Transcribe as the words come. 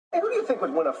Hey, who do you think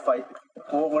would win a fight?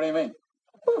 Well, what do you mean?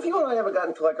 Well, if you and I ever got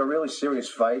into like a really serious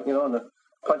fight, and the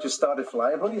punches started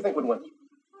flying, who do you think would win?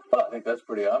 Well, I think that's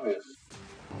pretty obvious.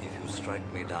 If you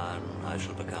strike me down, I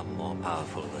shall become more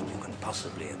powerful than you can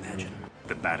possibly imagine.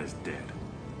 The bat is dead.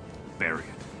 Bury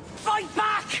it. Fight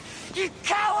back! You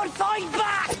coward, fight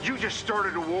back! You just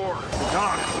started a war. The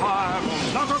dark fire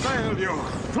will not avail you.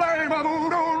 Flame of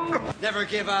Udun! Never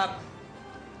give up.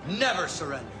 Never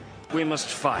surrender. We must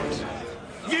fight.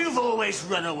 You've always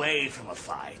run away from a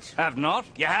fight. Have not?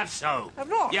 You have so. Have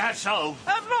not? You have so.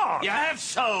 Have not? You have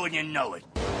so, and you know it.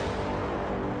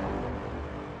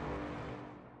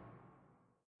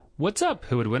 What's up,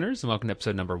 Who Would Winners, and welcome to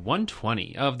episode number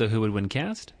 120 of the Who Would Win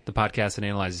cast, the podcast that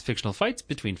analyzes fictional fights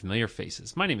between familiar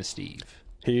faces. My name is Steve.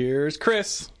 Here's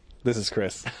Chris. This is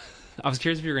Chris. I was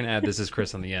curious if you were going to add "this is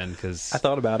Chris" on the end, because I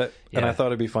thought about it, and Yeah. I thought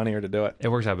it'd be funnier to do it. it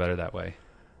works out better that way.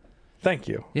 Thank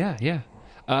you. Yeah.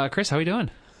 Chris, how are you doing?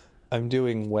 I'm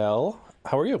doing well.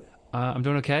 How are you? I'm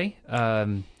doing okay.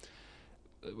 The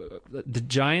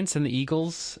Giants and the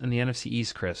Eagles and the NFC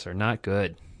East, Chris, are not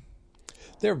good.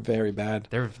 They're very bad.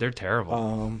 They're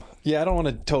terrible. Yeah, I don't want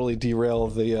to totally derail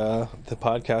the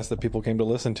podcast that people came to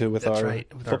listen to with That's our right.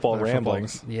 With football our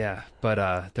ramblings. Football. Yeah,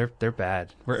 but they're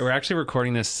bad. We're actually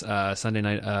recording this Sunday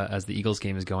night as the Eagles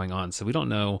game is going on, so we don't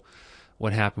know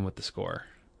what happened with the score.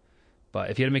 But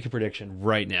if you had to make a prediction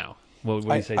right now, what would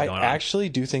you say is I going on? actually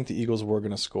do think the Eagles were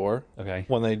going to score. Okay.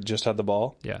 When they just had the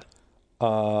ball. Yeah.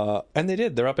 And they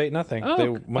did. They're up 8-0. Oh, they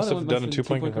must have done a been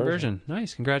two-point conversion.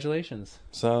 Nice, congratulations.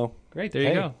 So Great, there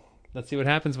you go. Let's see what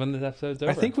happens when this episode's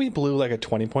over. I think we blew like a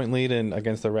 20-point lead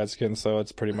against the Redskins, so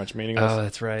it's pretty much meaningless. Oh,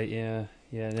 that's right. Yeah.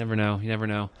 You never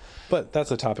know. But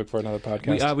that's a topic for another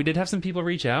podcast. We did have some people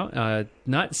reach out,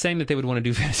 not saying that they would want to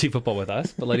do fantasy football with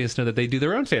us, but letting us know that they do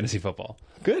their own fantasy football.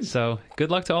 Good. So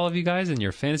good luck to all of you guys in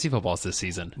your fantasy footballs this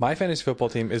season. My fantasy football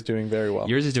team is doing very well.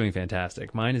 Yours is doing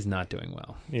fantastic. Mine is not doing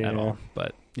well at all.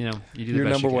 But, you do the Your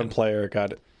best number you one can. player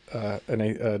got a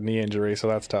knee injury, so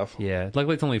that's tough. Yeah,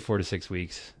 luckily it's only 4 to 6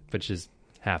 weeks, which is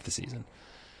half the season.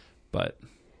 But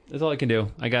that's all I can do.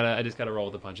 I just gotta roll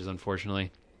with the punches,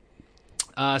 unfortunately.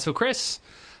 So Chris,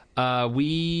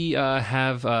 we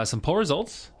have some poll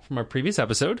results from our previous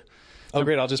episode. Oh,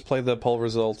 great. I'll just play the poll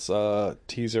results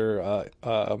teaser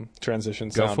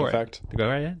transition sound effect. Go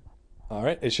right ahead. All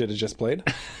right. It should have just played.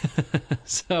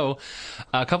 So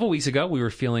a couple weeks ago, we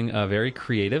were feeling very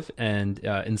creative and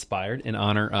inspired in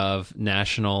honor of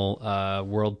National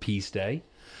World Peace Day.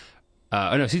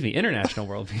 International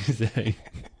World Peace Day.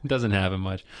 Doesn't happen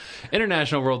much.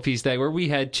 International World Peace Day, where we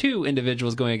had two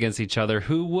individuals going against each other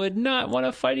who would not want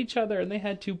to fight each other, and they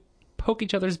had to poke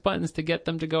each other's buttons to get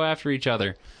them to go after each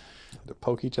other. To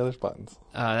poke each other's buttons.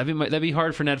 That'd be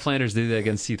hard for Ned Flanders to do that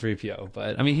against C-3PO.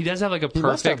 But I mean, he does have like a perfect. He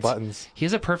must have buttons. He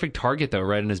has a perfect target though,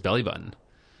 right in his belly button.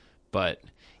 But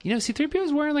C-3PO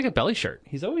is wearing like a belly shirt.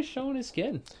 He's always showing his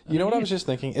skin. You know what I was just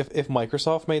thinking? If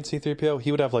Microsoft made C-3PO, he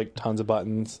would have like tons of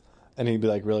buttons, and he'd be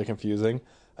like really confusing.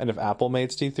 And if Apple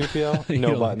made C-3PO,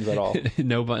 no buttons at all.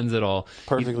 No buttons at all.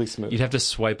 Perfectly smooth. You'd have to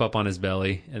swipe up on his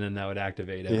belly, and then that would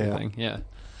activate everything. Yeah.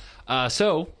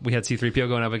 So we had C-3PO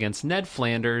going up against Ned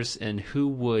Flanders, and who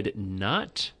would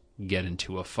not get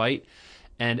into a fight?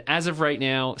 And as of right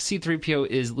now, C-3PO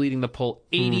is leading the poll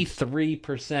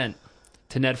 83%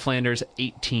 to Ned Flanders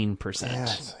 18%.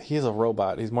 Yes, he's a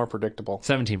robot. He's more predictable.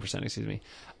 17%, excuse me.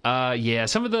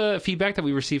 Some of the feedback that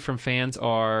we received from fans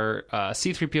are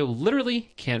C-3PO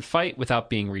literally can't fight without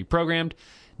being reprogrammed.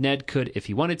 Ned could if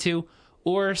he wanted to,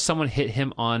 or someone hit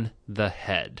him on the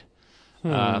head.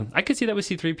 I could see that with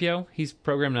C-3PO. He's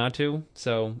programmed not to,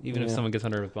 so even if someone gets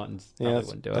under his buttons, probably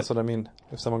wouldn't do it. That's what I mean.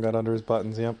 If someone got under his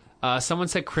buttons, yep. Someone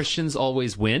said Christians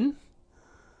always win.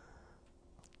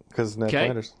 Because Ned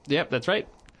Flanders. Yep, that's right.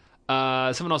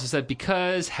 Someone also said,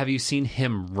 because have you seen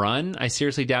him run? I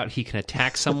seriously doubt he can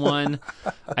attack someone.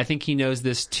 I think he knows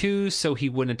this too, so he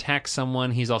wouldn't attack someone.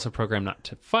 He's also programmed not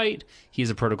to fight. He's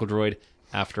a protocol droid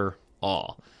after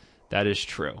all. That is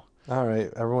true. All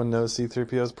right. Everyone knows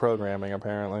C-3PO's programming,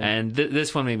 apparently. And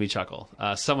this one made me chuckle.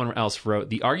 Someone else wrote,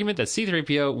 the argument that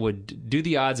C-3PO would do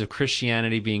the odds of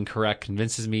Christianity being correct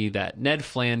convinces me that Ned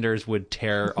Flanders would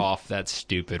tear off that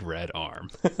stupid red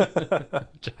arm.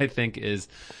 Which I think is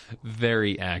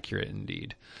very accurate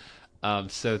indeed.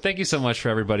 So thank you so much for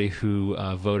everybody who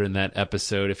voted in that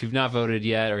episode. If you've not voted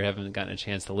yet or haven't gotten a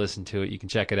chance to listen to it, you can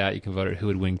check it out. You can vote at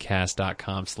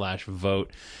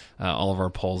whowouldwincast.com/vote. All of our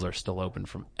polls are still open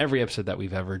from every episode that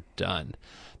we've ever done.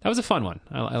 That was a fun one.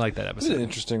 I like that episode. It was an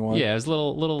interesting one. Yeah, it was a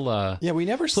little. Yeah, we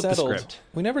never flip the settled. script.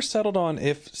 We never settled on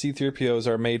if C-3POs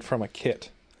are made from a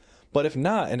kit. But if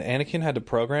not, and Anakin had to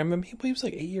program him, he was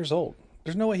like 8 years old.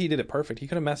 There's no way he did it perfect. He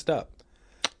could have messed up.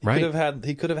 Right.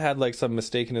 He could have had like some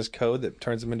mistake in his code that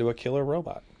turns him into a killer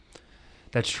robot.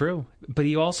 That's true. But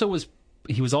he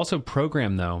was also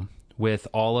programmed though with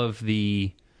all of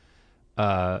the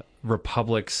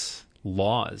Republic's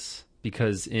laws,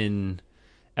 because in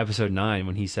episode 9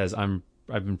 when he says I've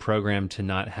been programmed to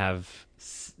not have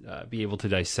be able to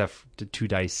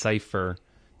decipher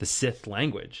the Sith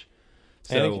language.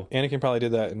 So Anakin probably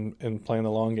did that in playing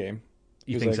the long game.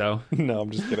 you think so? No, I'm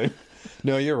just kidding.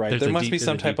 No, you're right. There's There a must deep- be there's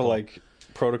some a type deep of hole. like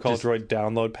protocol droid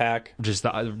download pack. Just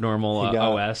the normal He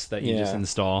got- OS that you just yeah.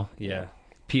 install. Yeah.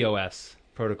 POS,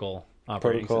 protocol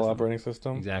operating system. Operating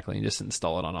system. Exactly. You just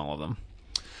install it on all of them.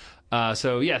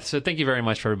 So thank you very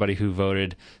much for everybody who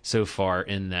voted so far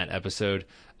in that episode.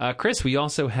 Chris, we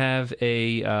also have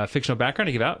a fictional background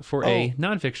to give out for a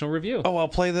non-fictional review. Oh, I'll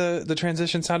play the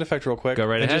transition sound effect real quick. Go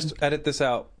right and ahead. Just edit this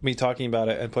out, me talking about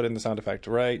it, and put in the sound effect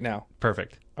right now.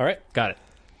 Perfect. All right. Got it.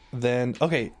 Then,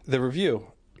 okay, the review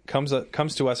comes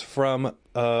to us from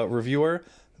reviewer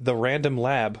The Random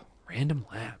Lab. Random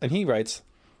Lab. And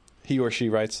he or she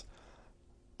writes,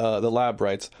 the lab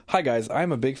writes, "Hi guys,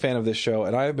 I'm a big fan of this show,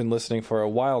 and I have been listening for a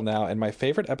while now, and my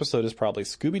favorite episode is probably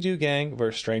Scooby-Doo Gang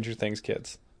vs. Stranger Things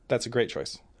Kids." That's a great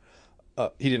choice.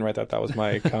 He didn't write that. That was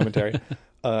my commentary.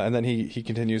 And then he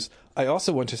continues, "I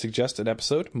also want to suggest an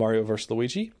episode, Mario vs.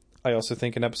 Luigi. I also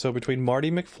think an episode between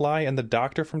Marty McFly and the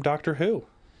Doctor from Doctor Who."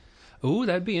 Ooh,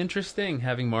 that'd be interesting,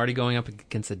 having Marty going up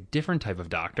against a different type of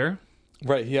doctor.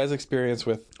 Right, he has experience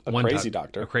with a crazy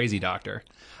doctor. A crazy doctor.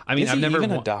 I mean, Is I've he never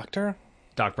even a doctor?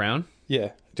 Doc Brown?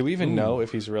 Yeah. Do we even know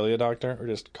if he's really a doctor or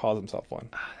just calls himself one?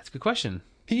 That's a good question.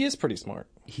 He is pretty smart.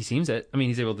 He seems it. I mean,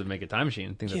 he's able to make a time machine.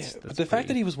 I think that's But the fact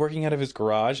that he was working out of his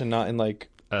garage and not in like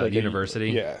a university.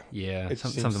 yeah, it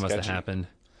seems Something must have sketchy. happened.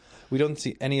 We don't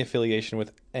see any affiliation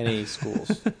with any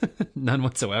schools. None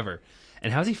whatsoever.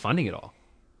 And how's he funding it all?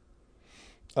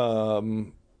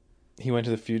 He went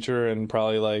to the future and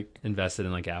probably like Invested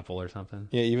in like Apple or something.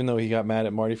 even though he got mad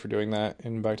at Marty for doing that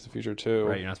in Back to the Future too.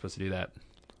 Right, you're not supposed to do that.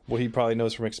 Well, he probably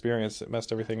knows from experience it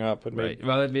messed everything up. And Right.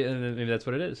 Well, maybe that's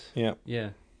what it is. Yeah. Yeah.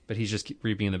 But he's just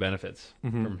reaping the benefits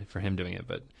Mm-hmm. for him doing it.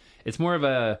 But it's more of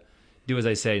a do as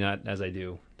I say, not as I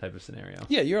do type of scenario.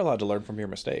 Yeah, you're allowed to learn from your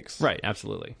mistakes. Right.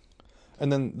 Absolutely.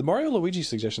 And then the Mario Luigi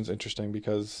suggestion is interesting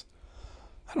because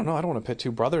I don't know. I don't want to pit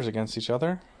two brothers against each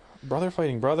other. Brother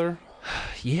fighting brother.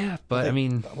 Yeah, but I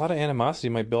mean, A lot of animosity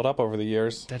might build up over the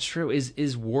years. that's true. Is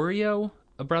Wario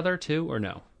a brother too, or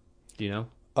no? Do you know?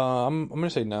 I'm going to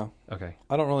say no. Okay.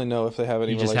 I don't really know if they have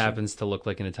any He just relation. happens to look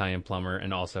like an Italian plumber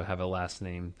and also have a last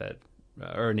name that,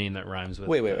 or a name that rhymes with.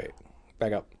 Wait.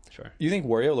 Back up. Sure. You think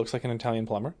Wario looks like an Italian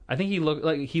plumber? I think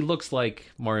he looks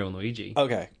like Mario and Luigi.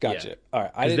 Okay, gotcha. Yeah. All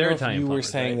right. I 'Cause didn't they're know if Italian you were plumbers,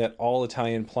 saying right? that all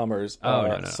Italian plumbers Oh,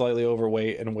 are no. slightly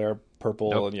overweight and wear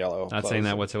purple Nope. and yellow. Not saying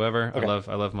that whatsoever. Okay.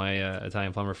 I love my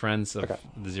Italian plumber friends of Okay.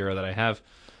 the zero that I have.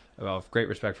 I have great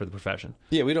respect for the profession.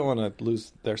 Yeah, we don't want to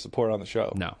lose their support on the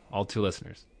show. No, all two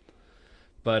listeners.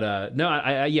 But no,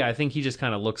 I think he just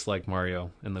kind of looks like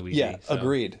Mario and Luigi. Yeah, so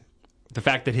agreed. The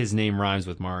fact that his name rhymes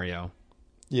with Mario,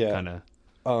 Yeah. kind of.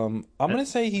 I'm going to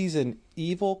say he's an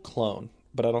evil clone,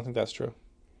 but I don't think that's true.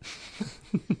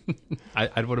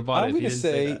 I would have bought it I'm if going you to didn't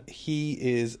say say that. he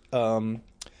is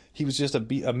he was just a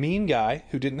mean guy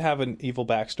who didn't have an evil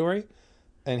backstory,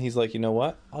 and he's like, you know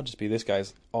what? I'll just be this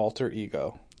guy's alter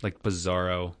ego. Like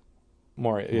Bizarro.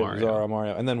 Mario. Yeah, Bizarro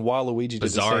Mario. And then Waluigi did the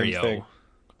same Bizarrio. thing.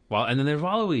 Well, and then there's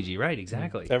Waluigi, right?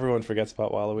 Exactly. Everyone forgets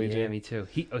about Waluigi. Yeah, me too.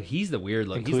 He's the weird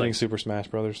look. Including He's like Super Smash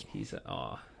Brothers. he's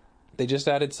They just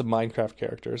added some Minecraft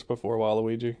characters before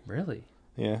Waluigi. really,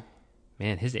 Yeah.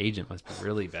 man. His agent must be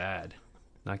really bad.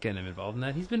 Not getting him involved in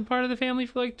that. He's been part of the family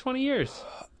for like 20 years.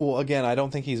 Well, again, I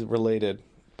don't think he's related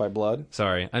by blood.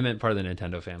 Sorry, I meant part of the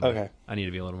Nintendo family. Okay. I need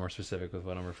to be a little more specific with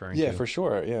what I'm referring Yeah, to. for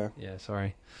sure. Yeah. Yeah,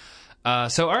 sorry.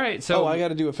 So all right. So I got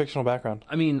to do a fictional background.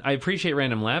 I mean, I appreciate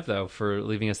Random Lab though for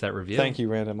leaving us that review. Thank you,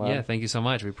 Random Lab. Yeah, thank you so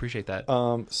much. We appreciate that.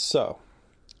 So,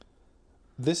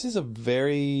 this is a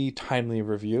very timely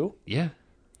review, Yeah.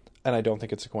 and I don't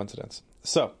think it's a coincidence.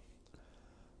 So,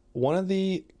 one of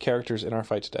the characters in our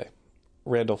fight today,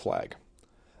 Randall Flagg,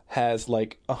 has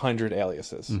like 100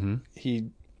 aliases. Mm-hmm.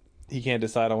 He can't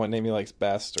decide on what name he likes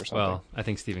best or something. Well, I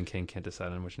think Stephen King can't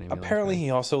decide on which name. Apparently, he he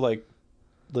also like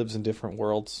lives in different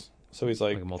worlds, so he's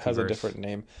like Like a has a multiverse. different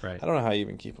name. Right. I don't know how you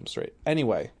even keep them straight.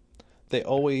 Anyway, they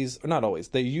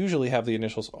usually have the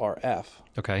initials RF.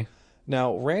 Okay.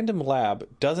 Now, Random Lab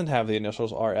doesn't have the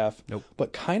initials RF, Nope.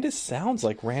 but kind of sounds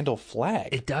like Randall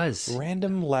Flagg. It does.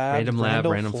 Random Lab, Random Lab,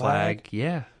 Randall Random Flag.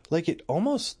 Yeah. Like it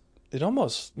almost It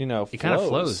kind of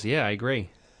flows. Yeah, I agree.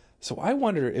 So I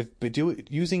wonder if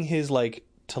using his like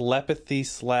telepathy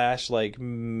 / like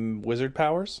wizard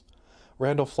powers.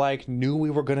 Randall Flagg knew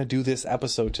we were going to do this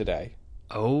episode today.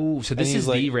 Oh, so this he's is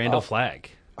the like, Randall oh, Flagg.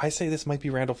 I say this might be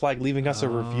Randall Flagg leaving us a Oh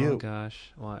review.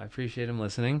 gosh. Well, I appreciate him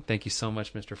listening. Thank you so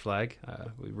much, Mr. Flagg.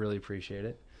 We really appreciate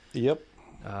it. Yep.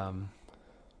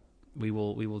 We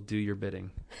will do your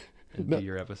bidding and do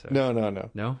your episode. No. No,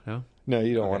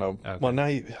 You don't want to. Okay. Well, now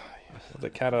you the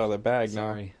cat out of the bag.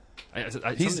 Sorry.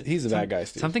 He's a bad guy,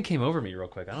 Steve. Something came over me real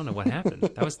quick. I don't know what happened.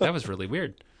 that was really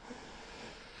weird.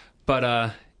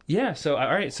 But yeah. So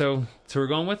all right. So we're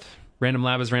going with Random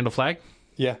Lab as Randall Flagg.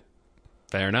 Yeah.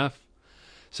 Fair enough.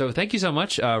 So thank you so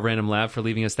much, Random Lab, for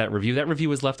leaving us that review. That review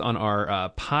was left on our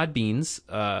Podbeans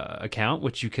account,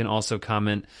 which you can also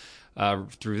comment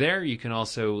through there. You can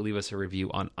also leave us a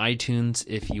review on iTunes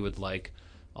if you would like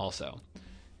also.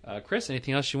 Chris,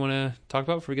 anything else you want to talk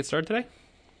about before we get started today?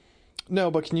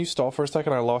 No, but can you stall for a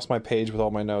second? I lost my page with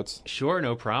all my notes. Sure,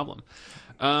 no problem.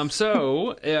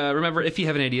 So remember, if you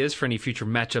have any ideas for any future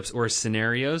matchups or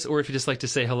scenarios, or if you just like to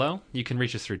say hello, you can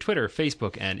reach us through Twitter,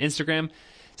 Facebook, and Instagram.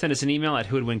 Send us an email at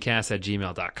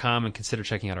whowouldwincast@gmail.com and consider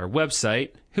checking out our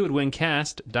website,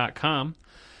 whowouldwincast.com.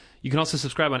 You can also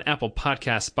subscribe on Apple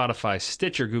Podcasts, Spotify,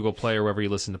 Stitcher, Google Play, or wherever you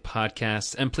listen to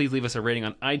podcasts. And please leave us a rating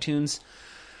on iTunes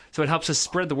so it helps us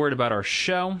spread the word about our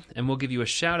show, and we'll give you a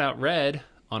shout-out read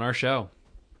on our show.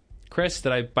 Chris,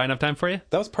 did I buy enough time for you?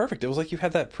 That was perfect. It was like you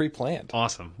had that pre-planned.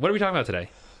 Awesome. What are we talking about today?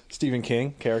 Stephen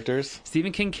King characters.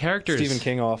 Stephen King characters. Stephen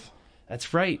King off.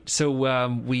 That's right. So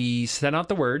we sent out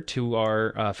the word to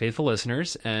our faithful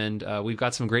listeners, and we've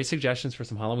got some great suggestions for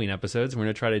some Halloween episodes. We're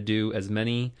going to try to do as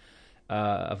many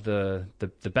of the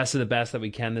best of the best that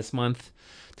we can this month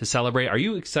to celebrate. Are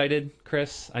you excited,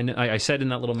 Chris? I said in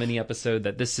that little mini episode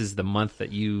that this is the month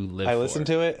that you live for. I listened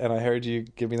to it, and I heard you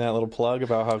give me that little plug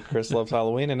about how Chris loves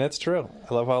Halloween, and it's true.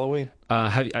 I love Halloween.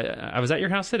 I was at your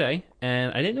house today,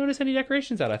 and I didn't notice any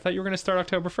decorations out. I thought you were going to start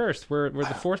October 1st. We're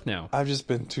the 4th now. I've just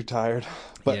been too tired.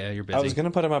 But yeah, you're busy. I was going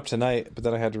to put them up tonight, but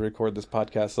then I had to record this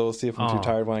podcast, so we'll see if I'm too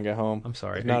tired when I get home. I'm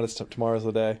sorry. If not, it's tomorrow's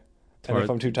the day. And if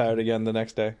I'm too tired again, the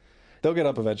next day. They'll get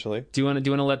up eventually. Do you want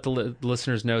to let the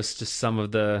listeners know just some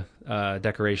of the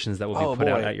decorations that will be put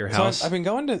out at your house? So I've been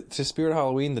going to Spirit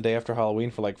Halloween the day after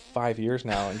Halloween for like 5 years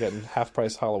now and getting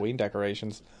half-price Halloween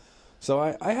decorations. So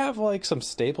I have like some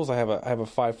staples. I have a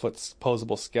 5-foot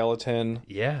posable skeleton.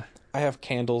 Yeah. I have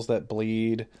candles that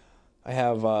bleed. I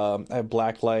have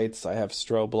black lights. I have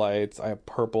strobe lights. I have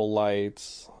purple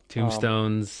lights.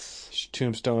 Tombstones.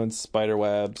 Spider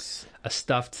webs. A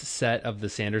stuffed set of the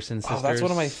Sanderson sisters. Oh, that's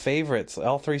one of my favorites.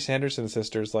 All 3 Sanderson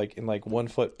sisters, like in like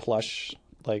 1-foot plush,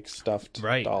 like stuffed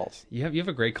dolls. You have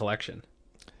a great collection.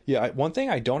 Yeah. One thing,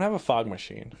 I don't have a fog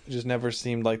machine. It just never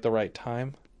seemed like the right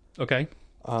time. Okay.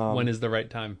 When is the right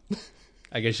time?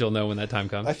 I guess you'll know when that time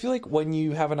comes. I feel like when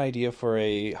you have an idea for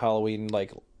a Halloween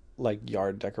like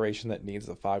yard decoration that needs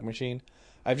a fog machine,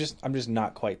 I'm just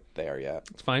not quite there yet.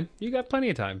 It's fine. You got plenty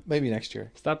of time. Maybe next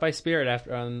year. Stop by Spirit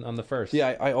after on the 1st.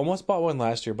 Yeah, I almost bought one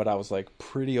last year, but I was like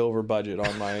pretty over budget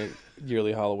on my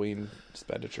yearly Halloween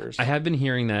expenditures. I have been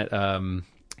hearing that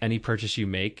any purchase you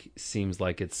make seems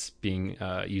like it's being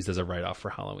used as a write-off for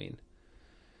Halloween.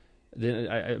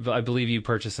 I believe you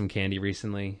purchased some candy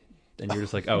recently, and you're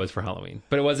just like, oh, it's for Halloween.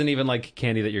 But it wasn't even like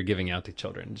candy that you're giving out to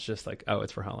children. It's just like, oh,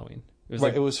 it's for Halloween. It was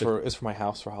right, it was for my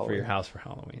house for Halloween. For your house for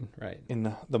Halloween, right.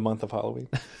 In the month of Halloween.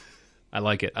 I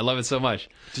like it. I love it so much.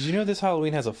 Did you know this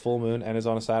Halloween has a full moon and is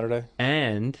on a Saturday?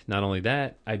 And not only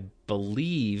that, I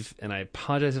believe, and I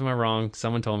apologize if I'm wrong,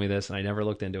 someone told me this, and I never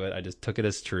looked into it. I just took it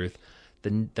as truth.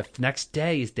 The next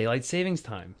day is daylight savings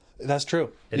time. That's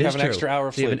true. You have an extra hour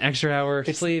of sleep. You have an extra hour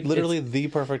of sleep. It's literally the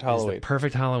perfect Halloween. It's the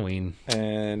perfect Halloween.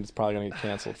 And it's probably going to get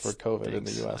canceled for COVID in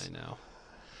the U.S. I know.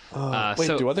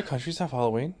 Wait, do other countries have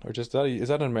Halloween? Or is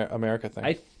that an America thing?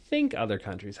 I think other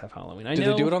countries have Halloween. Do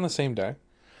they do it on the same day?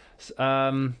 So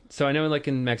I know like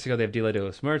in Mexico they have Dia de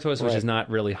los Muertos, which is not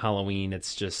really Halloween.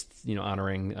 It's just,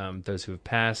 honoring those who have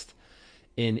passed.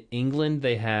 In England,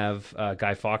 they have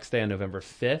Guy Fawkes Day on November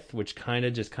 5th, which kind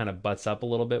of butts up a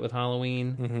little bit with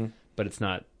Halloween, but it's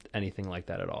not anything like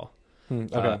that at all.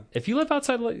 Okay. If you live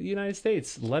outside the United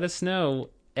States, let us know,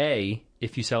 A,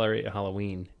 if you celebrate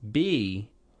Halloween. B,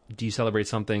 do you celebrate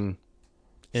something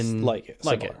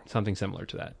something similar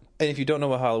to that? And if you don't know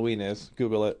what Halloween is,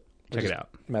 Google it. Check it out.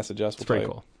 Message us. It's pretty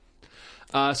cool.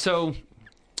 So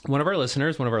one of our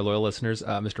loyal listeners,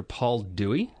 Mr. Paul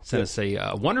Dewey, sent us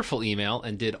a wonderful email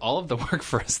and did all of the work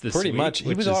for us this week. Pretty much.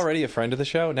 He was already a friend of the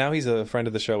show. Now he's a friend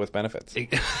of the show with benefits.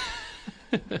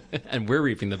 And we're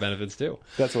reaping the benefits too.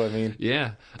 That's what I mean.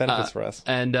 Yeah. Benefits for us.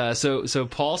 And so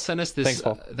Paul sent us this. Thanks,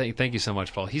 Paul. Thank you so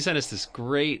much, Paul. He sent us this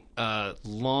great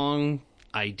long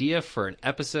idea for an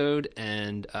episode,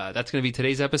 and that's going to be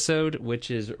today's episode,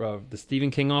 which is the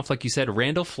Stephen King off, like you said,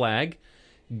 Randall Flagg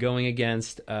going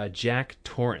against Jack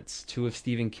Torrance, two of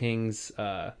Stephen King's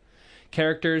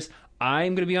characters.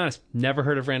 I'm going to be honest, never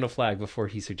heard of Randall Flagg before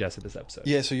he suggested this episode.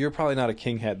 Yeah, so you're probably not a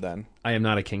King head then. I am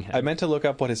not a King head. I meant to look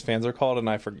up what his fans are called, and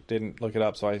I didn't look it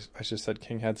up, so I just said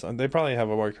King heads. They probably have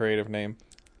a more creative name.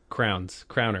 Crowners.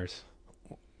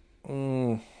 I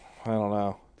don't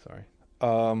know. Sorry.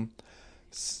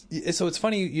 So it's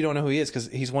funny you don't know who he is, because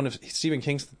he's one of Stephen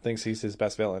King thinks he's his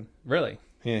best villain. Really?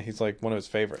 Yeah, he's like one of his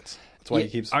favorites. That's why he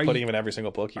keeps putting him in every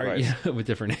single book he writes. Yeah, with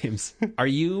different names. Are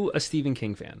you a Stephen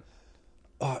King fan?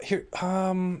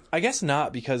 I guess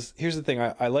not, because here's the thing.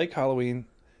 I like Halloween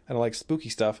and I like spooky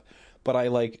stuff, but I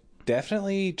like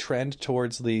definitely trend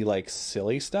towards the like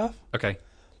silly stuff. Okay.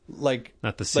 Like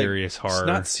not the serious horror.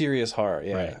 Not serious horror,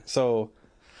 yeah. Right. So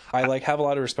I have a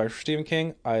lot of respect for Stephen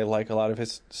King. I like a lot of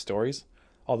his stories.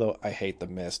 Although I hate The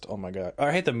Mist. Oh my god.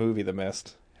 I hate the movie The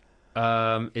Mist.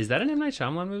 Is that an M. Night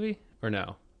Shyamalan movie? Or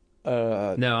no?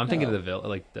 No, I'm thinking of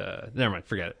never mind,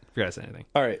 forget it. Forget I said anything.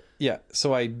 All right, yeah.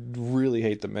 So I really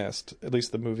hate The Mist, at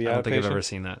least the movie I don't adaptation. think I've ever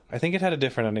seen that. I think it had a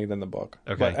different ending than the book.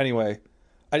 Okay. But anyway,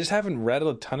 I just haven't read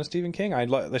a ton of Stephen King.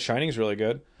 The Shining's really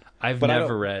good. I've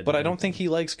never read. But I don't think he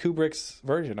likes Kubrick's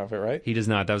version of it, right? He does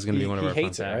not. That was going to be one of our fun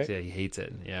facts. Right? Yeah, he hates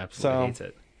it. Yeah, absolutely hates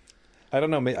it. I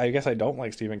don't know. I guess I don't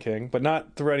like Stephen King, but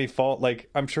not through any fault. Like,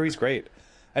 I'm sure he's great.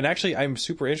 And actually, I'm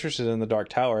super interested in The Dark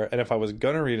Tower. And if I was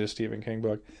going to read a Stephen King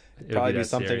book, it'd probably be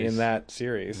something in that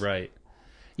series. Right.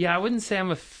 Yeah, I wouldn't say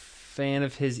I'm a fan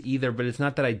of his either, but it's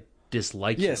not that I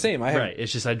dislike him. Yeah, same. Right.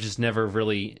 It's just I've just never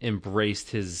really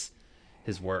embraced his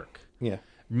work. Yeah.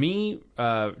 Me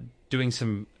doing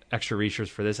some extra research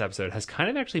for this episode has kind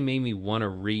of actually made me want to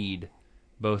read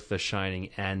both The Shining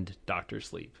and Doctor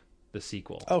Sleep, the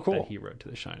sequel that he wrote to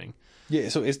The Shining. Yeah,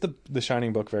 so is the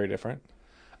Shining book very different?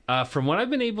 From what I've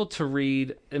been able to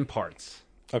read in parts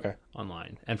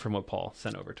online, and from what Paul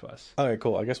sent over to us. Okay,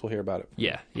 cool. I guess we'll hear about it.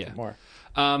 Yeah. More.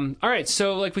 All right,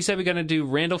 so like we said, we're going to do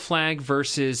Randall Flagg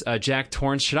versus Jack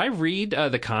Torrance. Should I read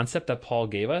the concept that Paul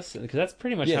gave us? Because that's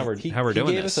pretty much how we're doing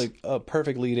He gave this. us a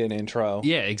perfect lead-in intro.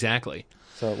 Yeah, exactly.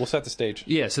 So we'll set the stage.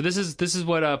 Yeah, so this is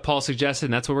what Paul suggested,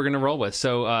 and that's what we're going to roll with.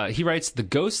 So he writes, The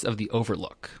Ghost of the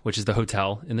Overlook, which is the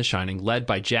hotel in The Shining, led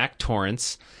by Jack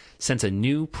Torrance, sense a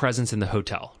new presence in the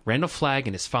hotel. Randall Flagg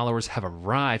and his followers have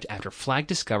arrived after Flagg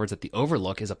discovers that the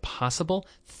Overlook is a possible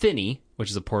thinny,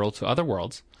 which is a portal to other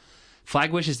worlds.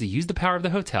 Flagg wishes to use the power of the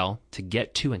hotel to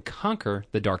get to and conquer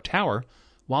the Dark Tower,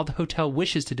 while the hotel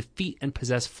wishes to defeat and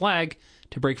possess Flagg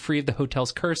to break free of the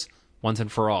hotel's curse once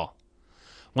and for all.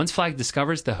 Once Flagg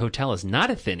discovers the hotel is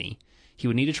not a thinny, he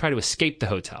would need to try to escape the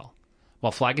hotel.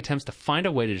 While Flagg attempts to find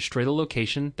a way to destroy the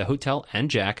location, the hotel and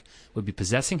Jack would be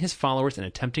possessing his followers and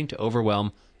attempting to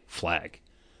overwhelm Flagg.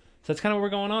 So that's kind of what we're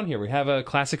going on here. We have a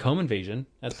classic home invasion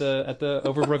at the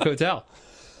Overbrook Hotel,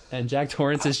 and Jack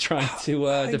Torrance is trying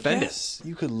to defend it.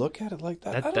 You could look at it like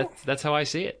that. That's how I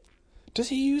see it. Does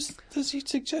he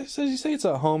say it's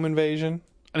a home invasion?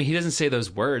 I mean, he doesn't say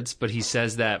those words, but he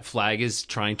says that Flagg is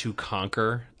trying to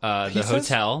conquer the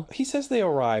hotel. He says they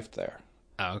arrived there.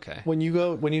 Oh, okay. When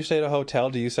you stay at a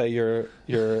hotel, do you say you're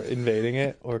invading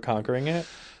it or conquering it?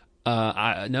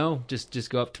 No, just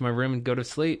go up to my room and go to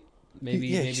sleep.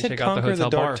 Maybe check out the hotel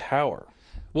Dark bar. Tower.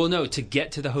 Well, no, to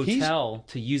get to the hotel,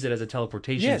 to use it as a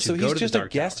teleportation. Yeah, to so go he's to just the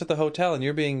Dark a guest Tower. at the hotel, and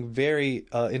you're being very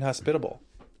inhospitable.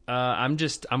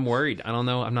 I'm worried. I don't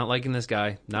know. I'm not liking this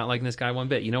guy. Not liking this guy one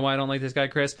bit. You know why I don't like this guy,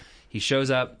 Chris? He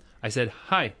shows up. I said,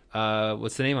 "Hi.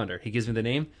 What's the name under?" He gives me the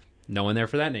name. No one there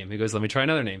for that name. He goes, "Let me try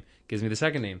another name." Gives me the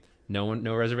second name.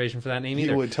 No reservation for that name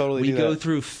either. He would totally do that. We go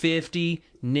through 50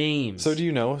 names. So do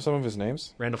you know some of his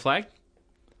names? Randall Flagg?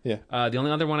 Yeah. The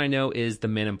only other one I know is the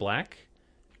Man in Black.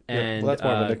 And well, that's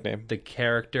more of a nickname. The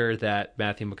character that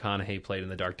Matthew McConaughey played in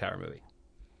the Dark Tower movie.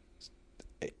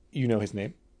 You know his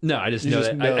name? No, I just know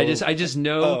that. I just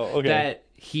know that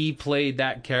he played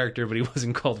that character, but he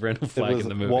wasn't called Randall Flagg in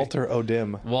the movie. Walter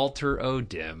O'Dim. Walter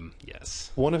O'Dim,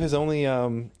 yes. One of his only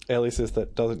aliases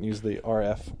that doesn't use the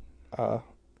RF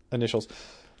initials.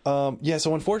 So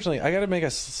unfortunately, I got to make a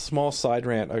small side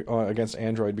rant against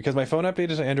Android, because my phone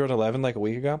updated to Android 11 like a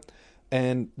week ago,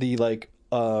 and the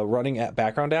running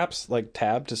background apps, like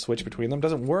tab to switch between them,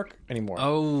 doesn't work anymore.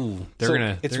 Oh,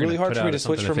 it's really hard for me to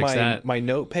switch from my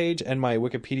note page and my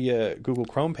Wikipedia Google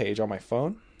Chrome page on my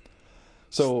phone.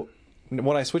 So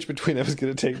when I switch between them, it's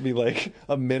going to take me like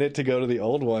a minute to go to the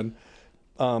old one.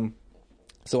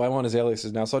 So I want his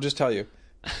aliases now. So I'll just tell you,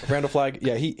 Randall Flagg.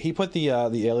 Yeah, he put the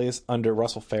alias under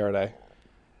Russell Faraday.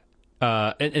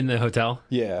 In the hotel?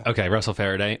 Yeah. Okay, Russell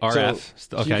Faraday. RF.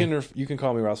 So Okay. you can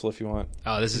call me Russell if you want.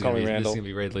 Oh, this is Call going me Randall. to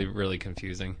be really, really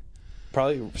confusing.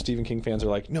 Probably Stephen King fans are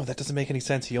like, no, that doesn't make any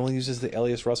sense. He only uses the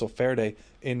alias Russell Faraday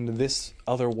in this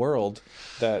other world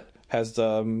that has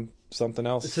something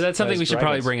else. So that's something has we should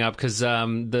probably dragons. bring up because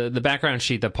the background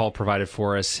sheet that Paul provided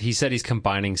for us, he said he's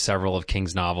combining several of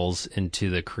King's novels into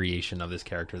the creation of this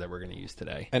character that we're going to use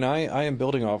today. And I am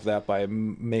building off that by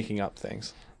making up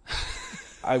things.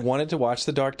 I wanted to watch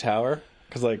The Dark Tower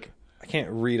because, like, I can't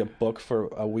read a book for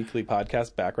a weekly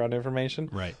podcast background information.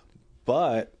 Right.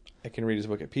 But I can read his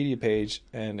Wikipedia page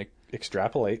and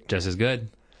extrapolate. Just as good.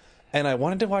 And I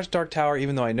wanted to watch Dark Tower,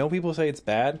 even though I know people say it's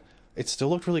bad. It still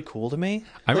looked really cool to me.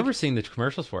 I remember seeing the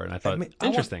commercials for it, and I thought, I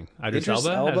interesting. Idris Idris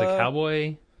Elba as a Elba.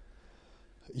 cowboy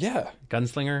Yeah.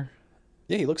 gunslinger.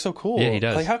 Yeah, he looks so cool. Yeah, he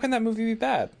does. Like, how can that movie be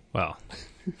bad? Well,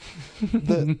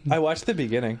 I watched the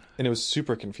beginning, and it was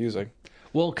super confusing.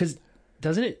 because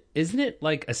isn't it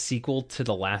like a sequel to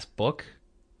the last book?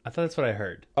 I thought that's what I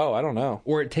heard. Oh, I don't know.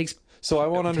 Or it takes... So I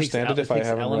won't understand it if I takes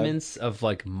haven't read. elements of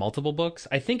like multiple books.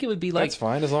 I think it would be like... That's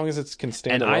fine, as long as it can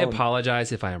stand And alone. I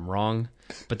apologize if I am wrong,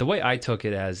 but the way I took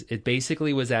it as, it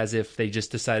basically was as if they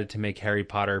just decided to make Harry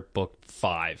Potter book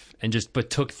 5 and but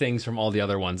took things from all the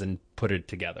other ones and put it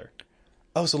together.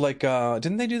 Oh, so like,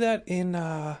 didn't they do that in,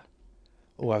 I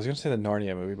was going to say the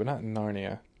Narnia movie, but not in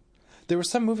Narnia. There was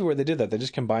some movie where they did that. They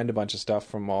just combined a bunch of stuff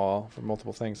from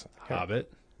multiple things.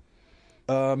 Hobbit?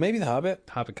 Maybe The Hobbit?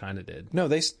 Hobbit kind of did. No,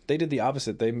 they did the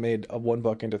opposite. They made one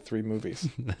book into 3 movies.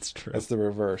 That's true. That's the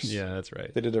reverse. Yeah, that's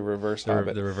right. They did a reverse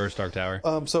Hobbit. The reverse Dark Tower.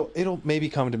 So it'll maybe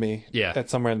come to me Yeah. at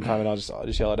some random time, and I'll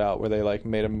just yell it out, where they like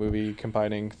made a movie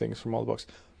combining things from all the books.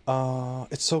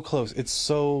 It's so close. It's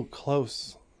so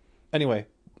close. Anyway,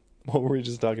 what were we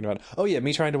just talking about? Oh yeah,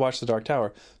 me trying to watch The Dark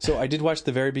Tower. So I did watch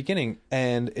the very beginning,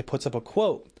 and it puts up a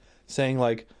quote saying,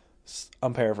 like,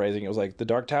 I'm paraphrasing, it was like, the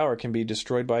Dark Tower can be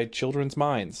destroyed by children's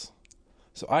minds.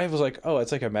 So I was like, oh,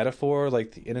 it's like a metaphor,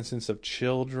 like the innocence of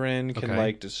children can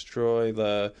like destroy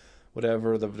the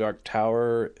whatever the Dark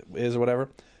Tower is or whatever.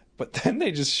 But then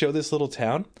they just show this little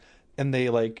town, and they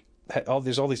like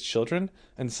there's all these children,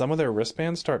 and some of their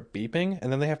wristbands start beeping,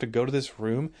 and then they have to go to this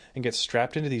room and get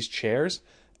strapped into these chairs,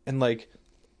 and like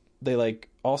they like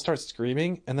all start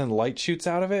screaming, and then light shoots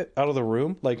out of the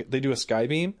room, like they do a sky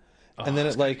beam, and then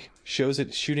it like shows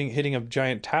it hitting a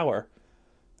giant tower.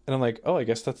 And I'm like, oh, I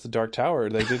guess that's the Dark Tower.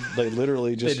 They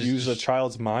literally just used a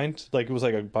child's mind, like it was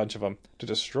like a bunch of them, to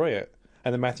destroy it.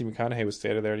 And then Matthew McConaughey was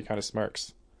standing there, and he kind of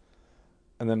smirks.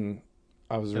 And then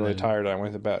I was really tired, and I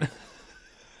went to bed.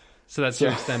 So that's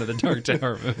your extent of the Dark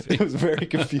Tower movie. It was very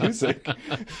confusing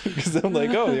because I'm like,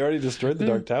 oh, they already destroyed the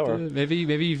Dark Tower. Maybe you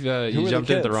were the jumped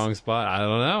in at the kids? wrong spot. I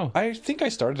don't know. I think I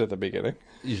started at the beginning.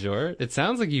 You sure? It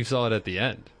sounds like you saw it at the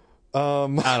end.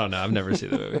 I don't know. I've never seen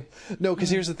the movie. No, because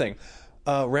here's the thing.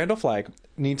 Randall Flagg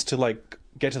needs to like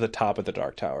get to the top of the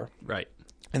Dark Tower, Right.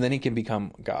 and then he can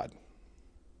become God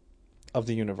of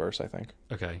the universe, I think.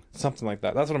 Okay. Something like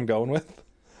that. That's what I'm going with.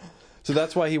 So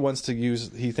that's why he wants to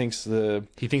use, he thinks the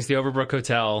Overbrook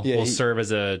Hotel Yeah, will he- serve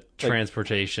as a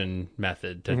transportation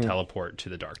method to teleport to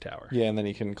the Dark Tower. Yeah, and then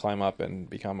he can climb up and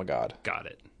become a god. Got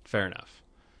it. Fair enough.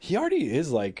 He already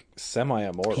is like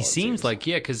semi-immortal. He it seems like,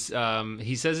 yeah, because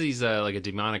he says he's like a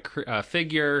demonic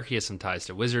figure. He has some ties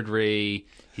to wizardry.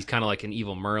 He's kind of like an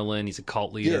evil Merlin. He's a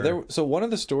cult leader. Yeah, so one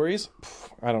of the stories,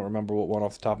 I don't remember what one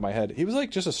off the top of my head. He was like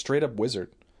just a straight up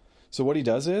wizard. So what he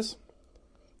does is,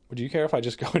 would you care if I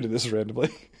just go into this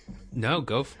randomly? No,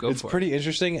 go It's for it. pretty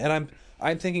interesting, and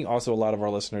I'm thinking also a lot of our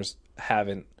listeners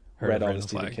haven't read of all the Randall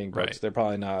Stephen Flagg, King books. right. They're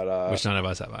probably not Which none of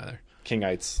us have either.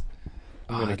 Kingites.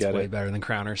 I'm gonna That's get way it. better than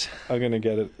Crowners. I'm gonna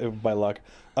get it by luck.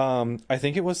 I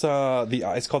think it was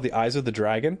it's called The Eyes of the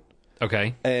Dragon,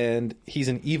 Okay. and he's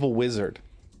an evil wizard,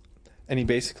 and he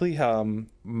basically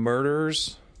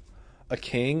murders a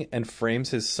king and frames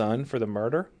his son for the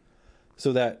murder,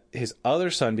 so that his other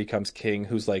son becomes king,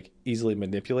 who's like easily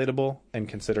manipulatable and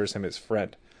considers him his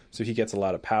friend. So he gets a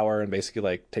lot of power and basically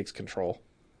like takes control.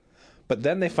 But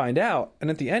then they find out, and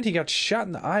at the end he got shot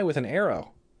in the eye with an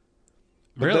arrow.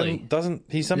 But Really? then doesn't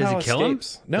he somehow Does it kill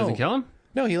escapes? him? No, Does it kill him?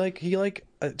 No, he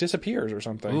disappears or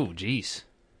something. Ooh, jeez.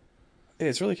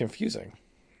 It's really confusing.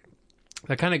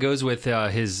 That kind of goes with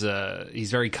his.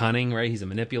 He's very cunning, right? He's a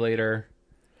manipulator.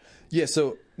 Yeah,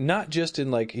 so not just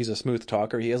in like he's a smooth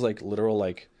talker, he has like literal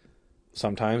like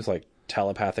sometimes like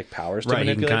telepathic powers to Right.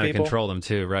 He can manipulate kind of people. control them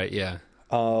too. Right. Yeah.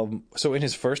 So in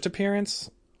his first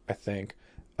appearance, I think,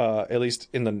 at least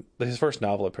in his first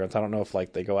novel appearance, I don't know if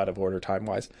like they go out of order time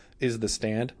wise, is The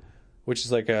Stand, which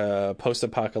is like a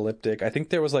post-apocalyptic. I think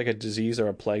there was like a disease or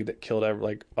a plague that killed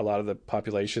like a lot of the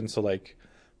population. So like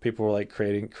people were like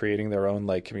creating their own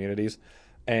like communities,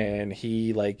 and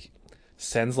he like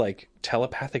sends like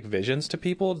telepathic visions to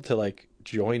people to like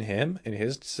join him in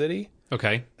his city.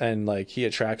 Okay. And like he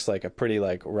attracts like a pretty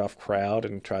like rough crowd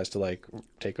and tries to like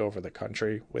take over the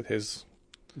country with his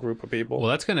group of people. Well,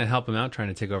 that's going to help him out trying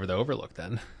to take over the Overlook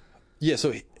then. Yeah,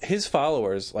 so his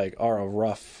followers like are a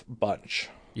rough bunch.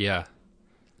 Yeah.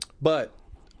 But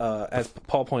as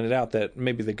Paul pointed out, that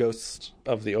maybe the ghosts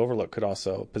of the Overlook could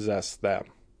also possess them.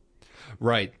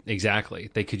 Right,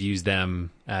 exactly. They could use them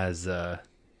as to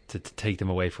take them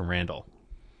away from Randall.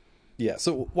 Yeah,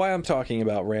 so why I'm talking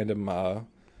about random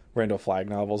Randall Flagg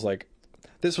novels, like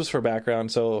this was for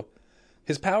background. So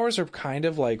his powers are kind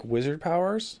of like wizard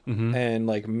powers and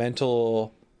like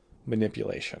mental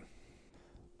manipulation.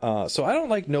 So I don't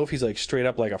like know if he's like straight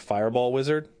up like a fireball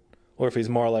wizard or if he's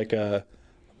more like a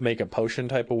make a potion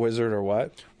type of wizard or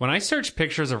what. When I searched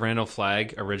pictures of Randall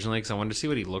Flagg originally because I wanted to see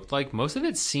what he looked like, most of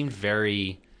it seemed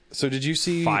very So did you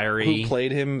see fiery. who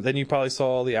played him? Then you probably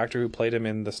saw the actor who played him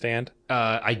in The Stand.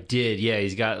 I did, yeah.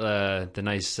 He's got the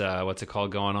nice what's it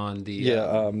called going on?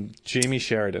 The Jamie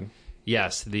Sheridan.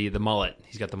 yes, the mullet.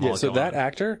 He's got the mullet. Yeah, so going that on.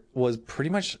 actor was pretty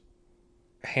much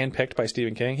handpicked by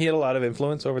Stephen King. He had a lot of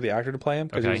influence over the actor to play him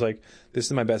because he Okay. was like, "This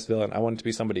is my best villain. I want it to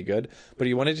be somebody good," but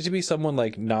he wanted it to be someone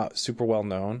like not super well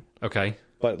known, Okay.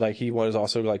 but like he was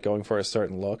also like going for a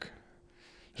certain look.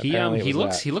 He Apparently it he was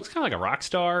looks that. he looks kind of like a rock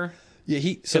star. Yeah,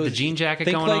 the jean jacket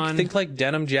think going like, on. Think like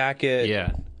denim jacket.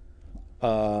 Yeah.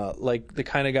 Like the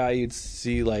kind of guy you'd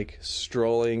see like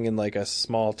strolling in like a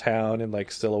small town in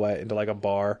like silhouette into like a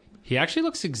bar. He actually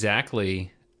looks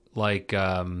exactly like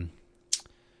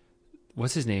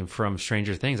what's his name from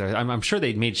Stranger Things? I'm sure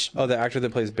they made. Oh, the actor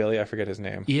that plays Billy, I forget his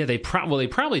name. Yeah, they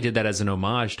probably did that as an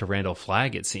homage to Randall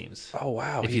Flagg. It seems. Oh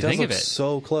wow, If he you does think look of it.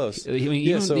 so close. I mean,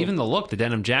 Yeah, even the look, the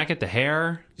denim jacket, the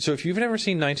hair. So if you've never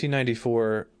seen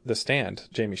 1994 The Stand,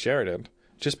 Jamie Sheridan,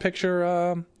 just picture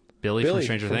Billy Billy from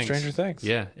Stranger from Things. Stranger Things.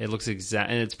 Yeah, it looks exact,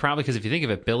 and it's probably because if you think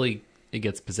of it, Billy it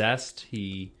gets possessed.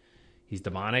 He's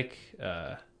demonic.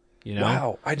 You know.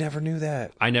 Wow, I never knew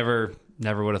that. I never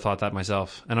would have thought that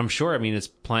myself. And I'm sure, I mean, it's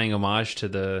playing homage to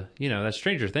the, that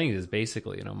Stranger Things is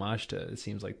basically an homage to, it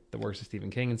seems like the works of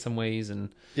Stephen King in some ways. And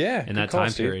Yeah, in good that call,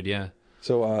 time Steve. period, yeah.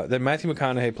 So then Matthew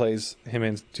McConaughey plays him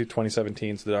in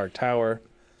 2017's The Dark Tower.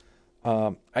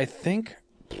 I think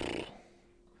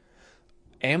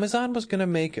Amazon was going to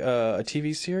make a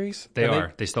TV series. They and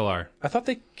are. They still are. I thought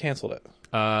they canceled it.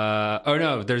 Oh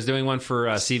no, there's doing one for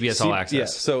CBS All Access. Yeah,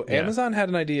 so Amazon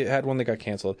had one that got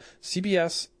canceled.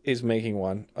 CBS is making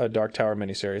one, a Dark Tower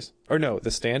miniseries. Or no,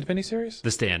 the Stand miniseries?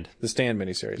 The Stand. The Stand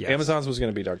miniseries. Yes. Amazon's was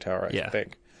going to be Dark Tower, I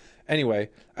think. Anyway,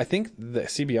 I think the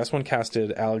CBS one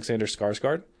casted Alexander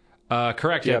Skarsgård.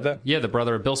 Correct. You Yeah, have that? yeah, the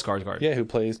brother of Bill Skarsgård. Yeah, who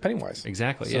plays Pennywise.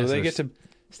 Exactly. So yeah, they they're get to both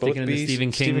sticking in be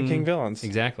the Stephen King villains.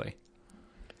 Exactly.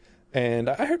 And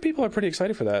I heard people are pretty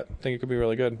excited for that. I think it could be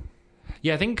really good.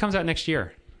 Yeah, I think it comes out next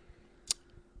year.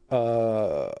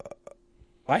 I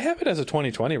have it as a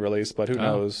 2020 release, but who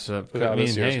knows? So, how I mean,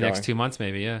 this year's hey, next going. 2 months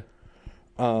maybe. Yeah.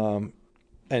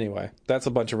 Anyway, that's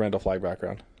a bunch of Randall Flagg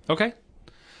background. Okay.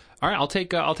 All right, I'll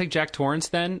take Jack Torrance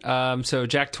then. So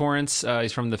Jack Torrance,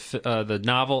 he's from the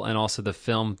novel and also the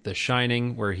film The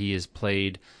Shining, where he is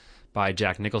played by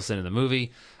Jack Nicholson in the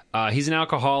movie. He's an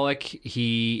alcoholic.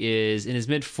 He is in his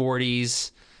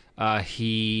mid-40s.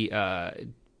 He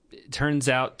turns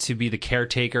out to be the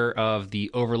caretaker of the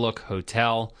Overlook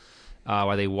Hotel,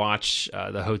 while they watch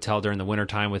the hotel during the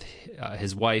wintertime with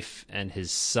his wife and his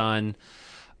son.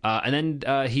 And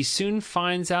then he soon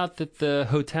finds out that the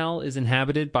hotel is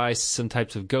inhabited by some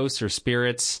types of ghosts or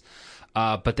spirits,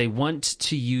 but they want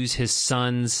to use his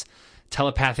son's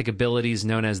telepathic abilities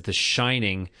known as the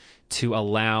Shining to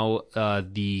allow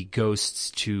the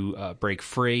ghosts to break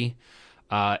free.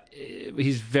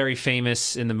 He's very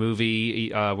famous in the movie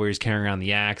where he's carrying around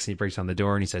the axe and he breaks on the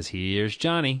door and he says, "Here's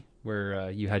Johnny," where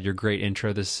you had your great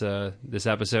intro this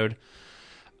episode.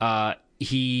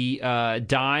 He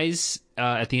dies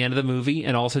at the end of the movie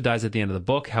and also dies at the end of the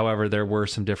book. However, there were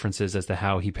some differences as to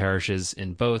how he perishes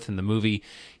in both. In the movie,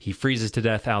 he freezes to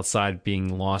death outside,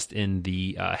 being lost in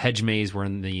the hedge maze, where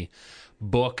in the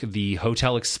book, the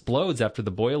hotel explodes after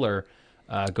the boiler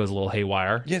goes a little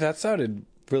haywire. Yeah, that sounded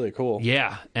really cool.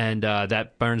 Yeah, and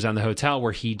that burns down the hotel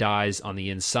where he dies on the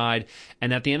inside.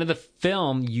 And at the end of the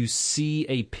film, you see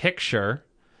a picture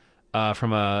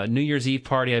from a New Year's Eve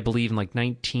party, I believe, in like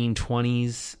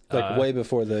 1920s. Like way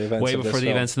before the events Way of before this the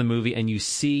film. events of the movie. And you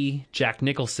see Jack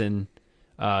Nicholson,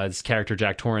 his character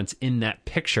Jack Torrance, in that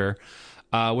picture,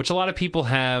 which a lot of people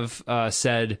have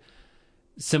said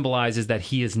symbolizes that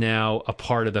he is now a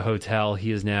part of the hotel.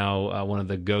 He is now one of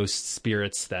the ghost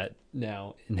spirits that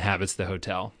now inhabits the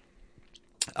hotel.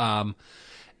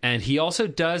 And he also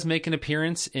does make an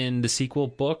appearance in the sequel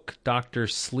book, Dr.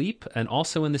 Sleep, and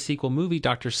also in the sequel movie,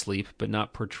 Dr. Sleep, but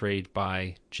not portrayed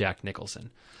by Jack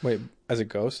Nicholson. Wait, as a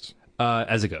ghost?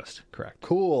 As a ghost, correct.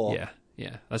 Cool.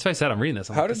 Yeah. That's why I said I'm reading this.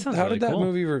 I'm How like, did this sounds how really did that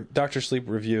cool. movie Dr. Sleep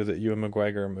review that Ewan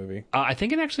McGregor movie? I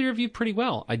think it actually reviewed pretty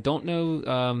well. I don't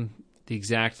know the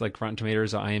exact Rotten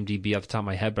Tomatoes or IMDb off the top of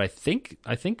my head, but I think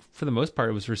for the most part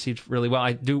it was received really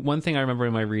well. One thing I remember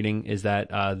in my reading is that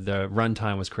the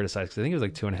runtime was criticized because I think it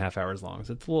was 2.5 hours long,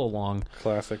 so it's a little long.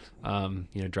 Classic.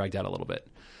 Dragged out a little bit.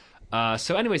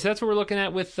 So anyways, that's what we're looking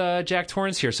at with Jack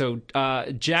Torrance here. So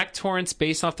Jack Torrance,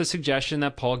 based off the suggestion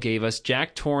that Paul gave us,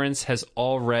 Jack Torrance has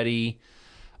already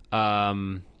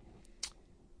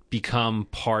become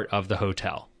part of the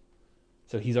hotel.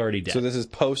 So he's already dead. So this is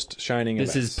post Shining.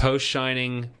 This is post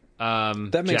Shining. That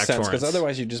makes Jack sense because Torrance.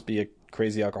 otherwise you'd just be a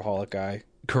crazy alcoholic guy.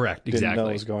 Correct. Didn't Exactly. know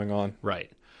what was going on.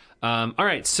 Right. All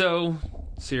right. So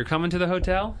you're coming to the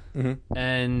hotel,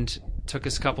 and took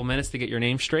us a couple minutes to get your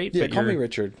name straight. Yeah, but call me you're...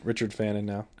 Richard. Richard Fannin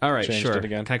now. All right, Changed sure. it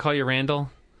again. Can I call you Randall?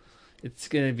 It's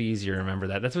gonna be easier to remember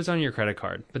that. That's what's on your credit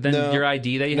card. But then No. your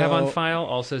ID that you have No. on file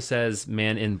also says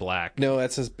Man in Black. No,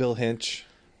 that says Bill Hinch.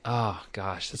 Oh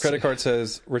gosh. The credit card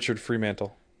says Richard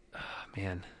Fremantle.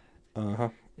 Man. Uh-huh.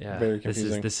 Yeah. Very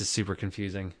confusing. This is super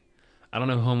confusing. I don't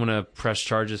know who I'm gonna press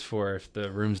charges for if the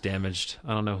room's damaged.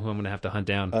 I don't know who I'm gonna have to hunt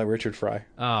down. Richard Fry.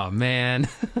 Oh man.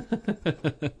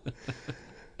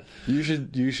 You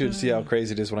should see how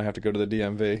crazy it is when I have to go to the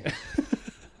DMV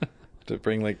to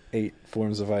bring 8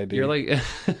 forms of ID. You're like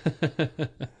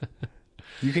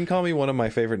You can call me one of my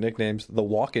favorite nicknames, the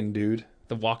Walkin' Dude.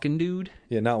 the walk-in dude?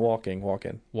 Yeah, not walking,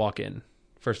 walk-in. Walk-in.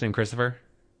 First name Christopher?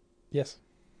 Yes.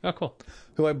 Oh, cool.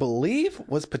 Who I believe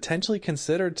was potentially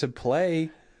considered to play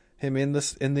him in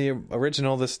the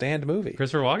original The Stand movie.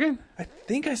 Christopher Walken? I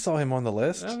think I saw him on the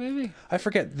list. Oh, maybe. I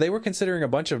forget. They were considering a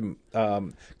bunch of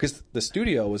because the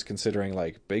studio was considering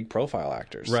big profile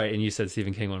actors. Right, and you said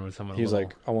Stephen King one was someone. He was a little,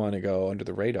 like, I want to go under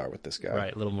the radar with this guy.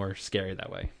 right, a little more scary that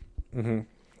way. Mm-hmm.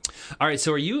 All right,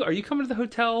 so are you coming to the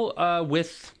hotel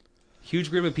with huge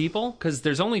group of people? Because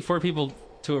there's only 4 people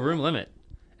to a room limit,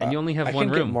 and you only have I one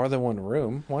can room. get more than one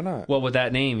room. Why not? Well, with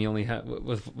that name, you only have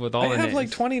with all I the have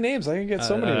names. 20 names. I can get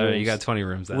so many rooms. You got 20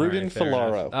 rooms. Then. Rudin All right, fair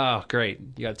Filaro. enough. Oh, great!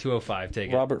 You got 205.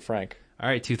 Take it. Robert Frank. All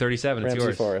right, 237. It's Ramsey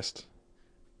yours. Forrest.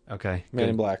 Okay. Man good.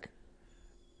 in Black.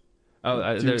 Oh,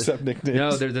 Do you there's accept nicknames?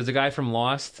 no. There's a guy from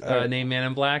Lost named Man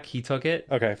in Black. He took it.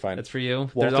 Okay, fine. That's for you.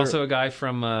 Walter- There's also a guy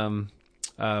from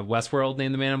Westworld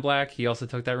named the Man in Black. He also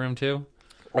took that room too.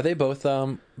 Are they both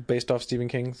based off Stephen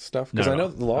King stuff? Because No, I know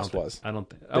no, The Lost I don't was. think- I don't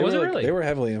think. They Oh, was it were, really? They were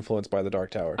heavily influenced by The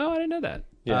Dark Tower. Oh, I didn't know that.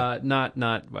 Yeah. Not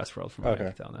Westworld from what I Okay.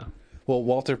 can tell now. Well,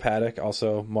 Walter Paddock,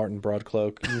 also Martin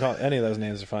Broadcloak. You can call, any of those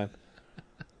names are fine.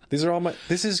 These are all my.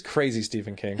 This is crazy,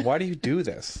 Stephen King. Why do you do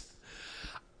this?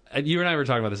 You and I were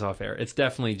talking about this off air. It's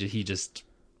definitely he just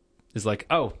is like,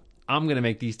 oh, I'm gonna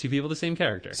make these 2 people the same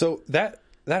character. So that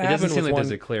doesn't happened seem with like one.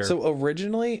 there's a clear- So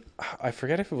originally, I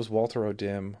forget if it was Walter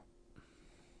O'Dim.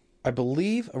 I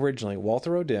believe originally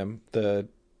Walter O'Dim, the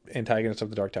antagonist of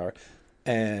The Dark Tower,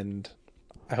 and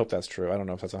I hope that's true. I don't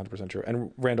know if that's 100% true.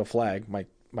 And Randall Flagg,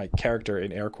 my character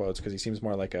in air quotes, because he seems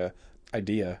more like a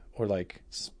idea or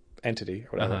entity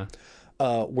or whatever,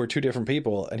 were 2 different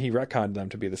people, and he retconned them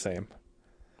to be the same.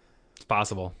 It's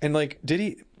possible. And did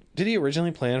he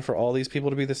originally plan for all these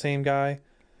people to be the same guy?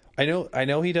 I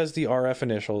know he does the RF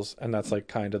initials, and that's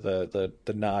kind of the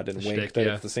nod and wink shtick, that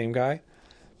yeah. it's the same guy.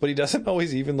 But he doesn't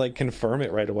always even confirm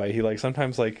it right away. He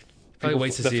sometimes people,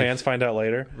 waits to the see fans find out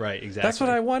later. Right, exactly. That's what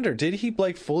I wonder. Did he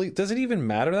fully? Does it even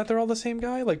matter that they're all the same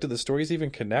guy? Do the stories even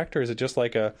connect, or is it just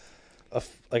a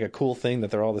cool thing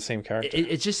that they're all the same character?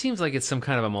 It just seems like it's some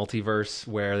kind of a multiverse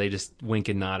where they just wink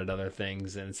and nod at other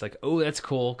things, and it's like, oh, that's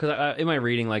cool. Because in my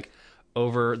reading,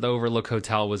 the Overlook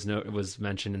Hotel was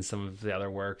mentioned in some of the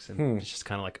other works, and it's just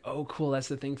kind of oh, cool, that's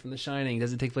the thing from The Shining.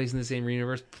 Does it take place in the same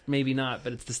universe? Maybe not,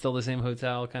 but it's still the same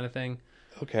hotel kind of thing.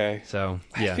 Okay. So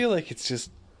yeah, I feel like it's just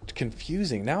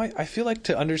confusing. Now I feel like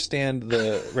to understand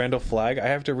the Randall Flagg, I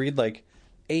have to read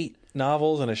 8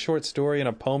 novels and a short story and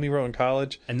a poem he wrote in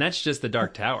college. and that's just the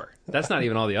Dark Tower. That's not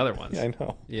even all the other ones. I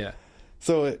know. Yeah.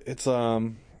 So it's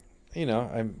I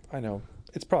know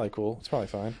it's probably cool. It's probably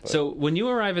fine. But. So when you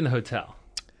arrive in the hotel,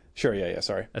 Sure, yeah,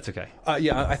 sorry. that's okay.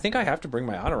 Yeah, I think I have to bring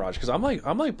my entourage because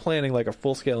I'm planning a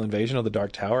full scale invasion of the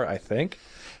Dark Tower. I think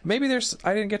maybe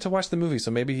I didn't get to watch the movie,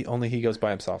 so maybe only he goes by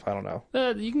himself. I don't know.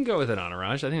 You can go with an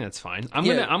entourage. I think that's fine. I'm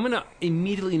Yeah. gonna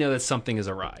immediately know that something is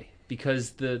awry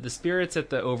because the spirits at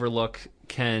the Overlook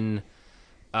can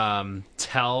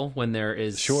tell when there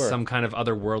is some kind of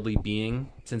otherworldly being,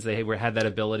 since they had that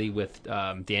ability with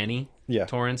Danny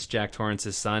Torrance, Jack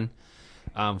Torrance's son,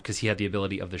 because he had the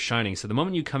ability of The Shining. So the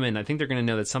moment you come in, I think they're going to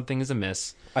know that something is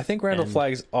amiss. I think Randall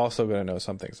Flagg's also going to know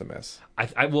something's amiss. I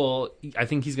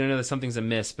think he's going to know that something's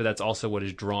amiss, but that's also what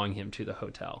is drawing him to the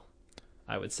hotel,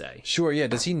 I would say. Sure, yeah.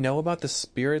 Does he know about the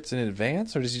spirits in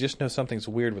advance, or does he just know something's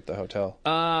weird with the hotel?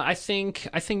 I think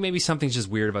maybe something's just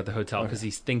weird about the hotel because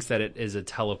he thinks that it is a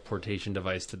teleportation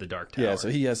device to the Dark Tower. Yeah, so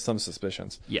he has some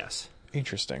suspicions. Yes.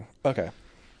 Interesting. Okay.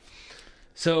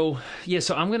 So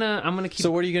I'm gonna keep.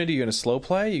 So what are you gonna do? You gonna slow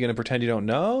play? You gonna pretend you don't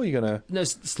know? You gonna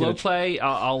slow play? You're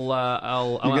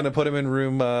gonna put him in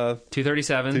room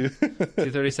 237.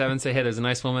 237. Say, hey, there's a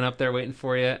nice woman up there waiting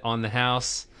for you on the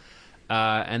house.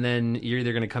 And then you're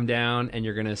either going to come down and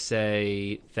you're going to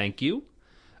say thank you,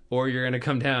 or you're going to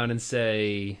come down and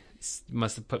say,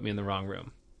 must have put me in the wrong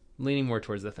room. I'm leaning more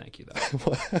towards the thank you, though.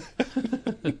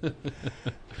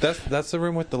 That's the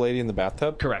room with the lady in the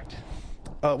bathtub? Correct.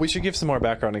 We should give some more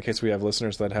background in case we have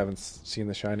listeners that haven't seen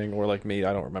The Shining, or like me,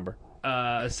 I don't remember.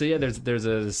 So yeah, there's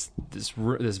this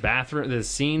bathroom, this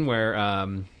scene where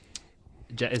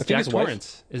it's Jack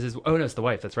Torrance. It's the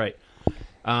wife. That's right.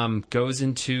 Goes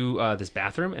into this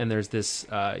bathroom, and there's this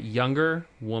younger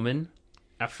woman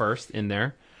at first in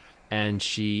there, and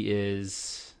she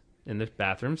is in the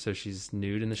bathroom, so she's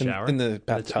nude in the shower. In the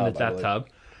bathtub.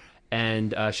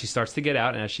 And she starts to get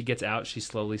out, and as she gets out, she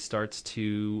slowly starts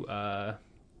to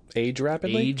age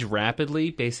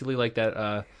rapidly, basically like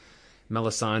that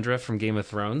Melisandre from Game of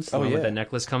Thrones. The one with that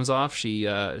necklace comes off.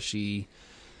 I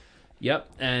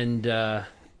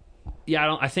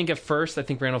think at first,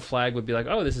 Randall Flagg would be like,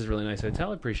 "Oh, this is a really nice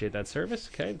hotel. I appreciate that service.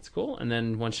 Okay, that's cool." And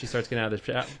then once she starts getting out of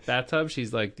the bathtub,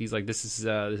 he's like, "This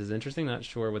is interesting. Not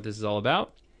sure what this is all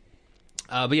about."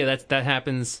 But yeah, that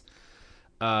happens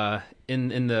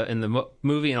in the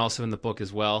movie and also in the book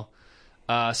as well.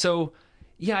 So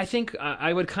yeah, I think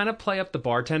I would kind of play up the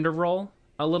bartender role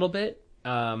a little bit,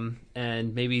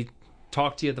 and maybe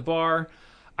talk to you at the bar.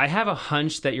 I have a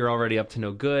hunch that you're already up to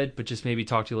no good, but just maybe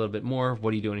talk to you a little bit more.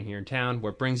 What are you doing here in town?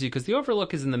 What brings you? Because the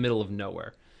Overlook is in the middle of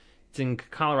nowhere. It's in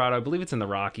Colorado. I believe it's in the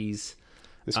Rockies.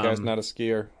 This guy's not a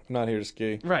skier. I'm not here to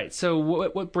ski. Right. So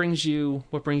what brings you?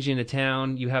 What brings you into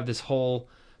town? You have this whole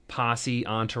posse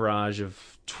entourage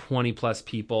of 20 plus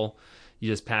people. You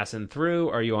just passing through?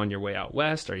 Are you on your way out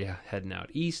west? Are you heading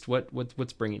out east?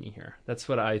 What's bringing you here? That's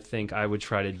what I think I would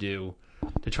try to do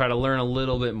to try to learn a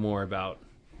little bit more about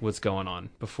what's going on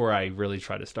before I really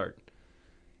try to start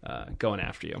going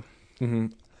after you. Mm-hmm.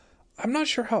 I'm not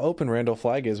sure how open Randall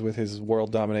Flagg is with his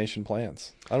world domination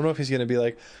plans. I don't know if he's going to be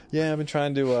like, yeah, I've been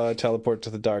trying to teleport to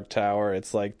the Dark Tower.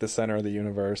 It's like the center of the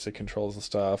universe. It controls the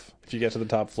stuff. If you get to the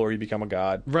top floor, you become a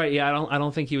god. Right, yeah, I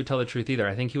don't think he would tell the truth either.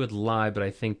 I think he would lie, but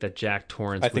I think that Jack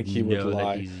Torrance would know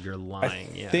that you're lying.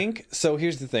 I think, so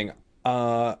here's the thing.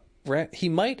 He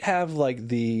might have like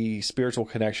the spiritual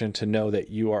connection to know that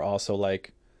you are also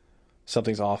like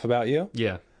something's off about you.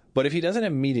 Yeah. But if he doesn't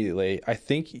immediately, I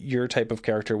think your type of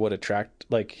character would attract,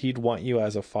 like, he'd want you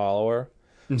as a follower.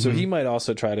 Mm-hmm. So he might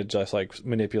also try to just, like,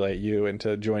 manipulate you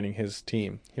into joining his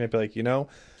team. He might be like, do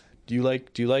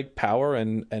you like power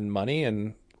and money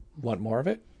and want more of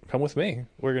it? Come with me.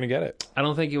 We're going to get it. I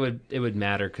don't think it would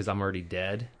matter because I'm already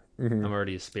dead. Mm-hmm. I'm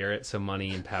already a spirit, so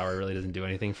money and power really doesn't do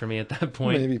anything for me at that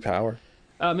point. Maybe power.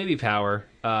 Maybe power.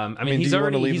 I mean he's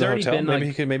already been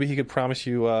like... Maybe he could promise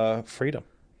you freedom.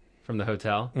 From the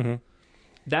hotel, mm-hmm.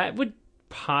 That would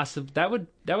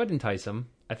entice him.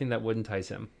 I think that would entice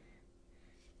him.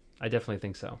 I definitely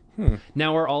think so.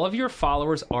 Now, are all of your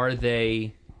followers, are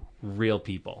they real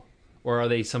people, or are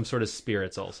they some sort of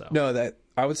spirits also? No, that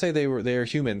I would say they are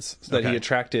humans that he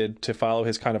attracted to follow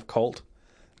his kind of cult.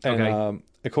 And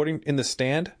according in the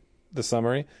Stand, the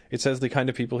summary, it says the kind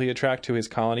of people he attracted to his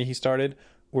colony he started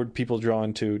were people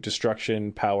drawn to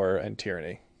destruction, power, and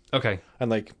tyranny. Okay, and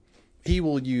like. He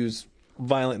will use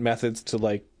violent methods to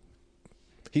like.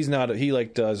 He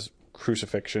does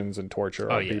crucifixions and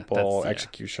torture on people,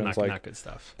 executions, not good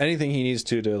stuff. Anything he needs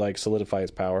to like solidify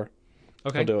his power.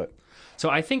 Okay, he'll do it.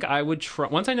 So I think I would try.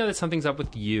 Once I know that something's up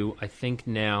with you, I think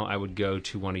now I would go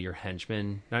to one of your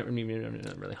henchmen. Not really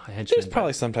henchmen. There's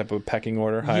probably some type of pecking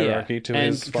order hierarchy to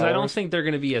his followers. Because I don't think they're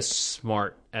going to be as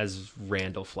smart as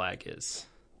Randall Flagg is.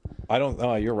 I don't.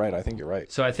 Oh, you're right. I think you're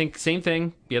right. So I think same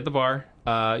thing. Be at the bar.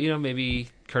 Maybe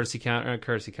courtesy counter,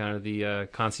 the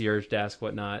concierge desk,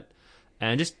 whatnot,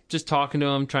 and just talking to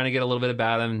him, trying to get a little bit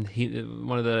about him.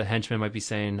 One of the henchmen might be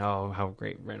saying, "Oh, how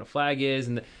great Randall Flagg is,"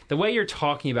 and the way you're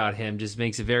talking about him just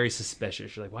makes it very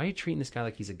suspicious. You're like, "Why are you treating this guy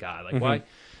like he's a god? Like,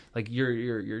 like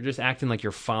you're just acting like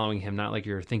you're following him, not like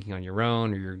you're thinking on your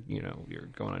own, or you're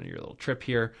going on your little trip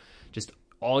here. Just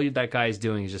all that guy is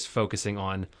doing is just focusing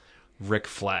on Rick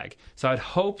Flag. So I'd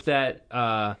hope that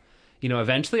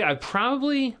eventually I'd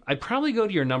probably go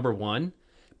to your number one,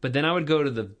 but then I would go to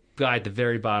the guy at the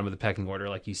very bottom of the pecking order,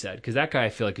 like you said, because that guy I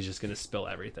feel like is just going to spill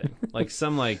everything.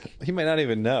 He might not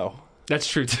even know. That's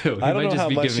true too. He I don't might know just how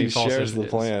be much giving he me false shares the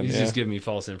plan. He's Yeah. just giving me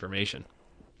false information.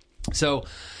 So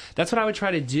that's what I would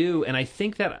try to do, and I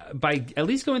think that by at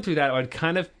least going through that, I would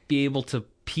kind of be able to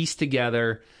piece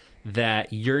together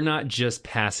that you're not just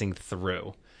passing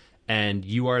through, and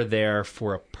you are there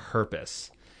for a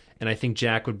purpose. And I think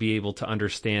Jack would be able to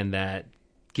understand that,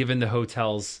 given the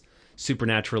hotel's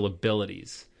supernatural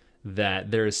abilities, that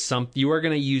there is you are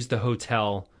going to use the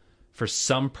hotel for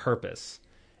some purpose,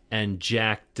 and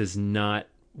Jack does not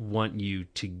want you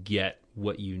to get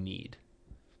what you need.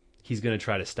 He's going to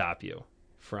try to stop you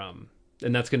from,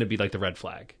 and that's going to be like the red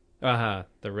flag.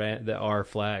 The R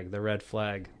flag, the red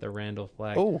flag, the Randall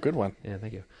flag. Oh, good one. Yeah,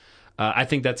 thank you. I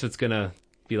think that's what's going to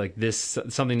be like this.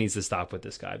 Something needs to stop with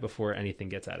this guy before anything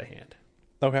gets out of hand.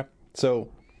 Okay. So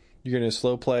you're going to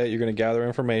slow play it. You're going to gather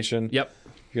information. Yep.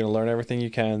 You're going to learn everything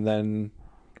you can. Then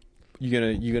you're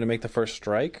going to make the first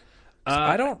strike.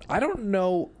 I don't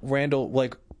know Randall.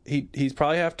 Like he's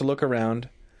probably have to look around.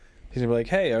 He's going to be like,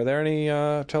 hey, are there any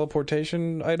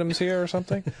teleportation items here or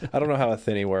something? I don't know how a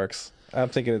thinny works. I'm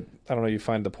thinking, I don't know, you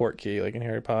find the port key like in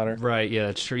Harry Potter. Right, yeah,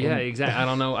 that's true. Yeah, exactly. I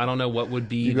don't know what would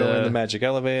be You go in the magic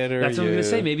elevator. That's what I'm going to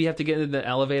say. Maybe you have to get into the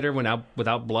elevator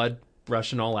without blood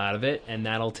rushing all out of it, and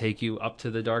that'll take you up to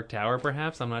the Dark Tower,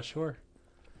 perhaps? I'm not sure.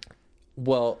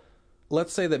 Well,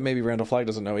 let's say that maybe Randall Flagg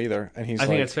doesn't know either, and I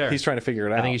think that's fair. He's trying to figure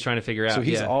it out. I think he's trying to figure out. So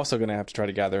he's yeah. also going to have to try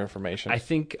to gather information. I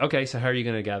think, okay, so how are you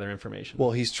going to gather information?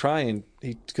 Well, he's going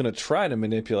to try to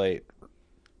manipulate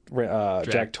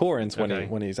Jack Torrance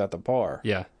when he's at the bar.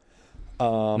 Yeah. He's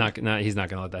not going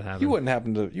to let that happen. You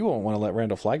won't want to let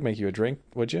Randall Flagg make you a drink,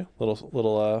 would you?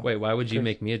 Little. Wait, why would you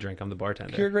make me a drink? I'm the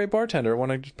bartender. You're a great bartender.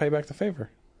 Want to just pay back the favor?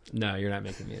 No, you're not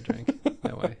making me a drink.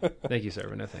 No way. Thank you, sir,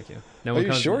 but no thank you. No Are one you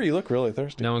comes sure? You look really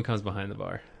thirsty. No one comes behind the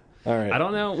bar. All right. I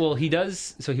don't know. Well, he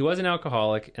does. So he was an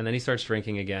alcoholic, and then he starts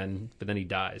drinking again, but then he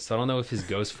dies. So I don't know if his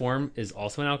ghost form is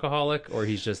also an alcoholic, or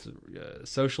he's just a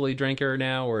socially drinker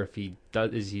now, or if he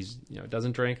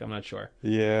doesn't drink. I'm not sure.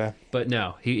 Yeah. But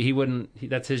no, he wouldn't.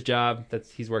 That's his job.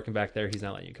 He's working back there. He's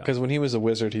not letting you come. Because when he was a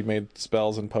wizard, he made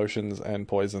spells and potions and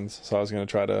poisons. So I was going to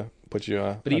try to put you.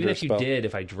 But even under a if you spell. did,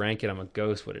 if I drank it, I'm a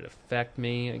ghost. Would it affect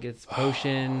me against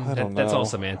potion? I don't That's know. all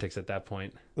semantics at that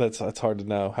point. That's hard to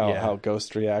know how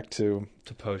ghosts react to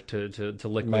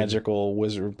liquid magical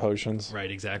wizard potions.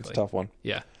 Right, exactly. It's a tough one.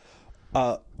 Yeah.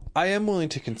 I am willing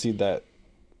to concede that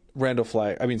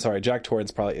Jack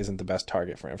Torrance probably isn't the best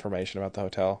target for information about the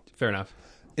hotel. Fair enough.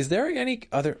 Is there any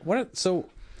other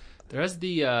There's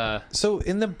the So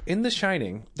in the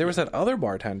Shining, there was that other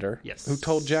bartender Yes. who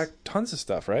told Jack tons of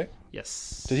stuff, right?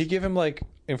 yes. Did he give him like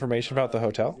information about the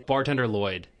hotel? Bartender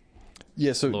Lloyd.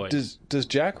 Yeah, so Lloyd. does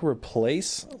Jack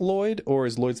replace Lloyd, or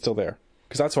is Lloyd still there?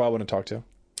 Because that's who I want to talk to.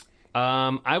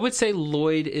 I would say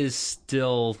Lloyd is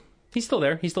still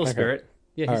there. He's still a spirit.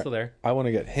 Yeah, he's All right. still there. I want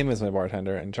to get him as my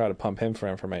bartender and try to pump him for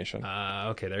information.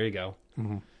 Okay, there you go.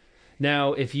 Mm-hmm.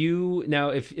 Now,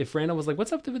 if Randall was like,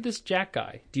 "What's up with this Jack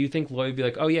guy?" Do you think Lloyd would be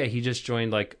like, "Oh yeah, he just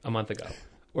joined like a month ago,"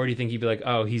 or do you think he'd be like,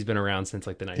 "Oh, he's been around since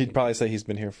like the 19th?" He'd probably say he's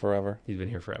been here forever. He's been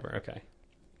here forever. Okay.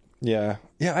 Yeah.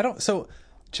 I don't. So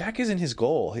Jack isn't his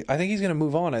goal. I think he's going to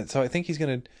move on. So I think he's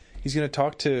going to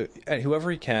talk to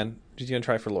whoever he can. He's going to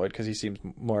try for Lloyd because he seems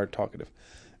more talkative,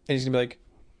 and he's going to be like,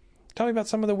 "Tell me about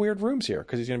some of the weird rooms here,"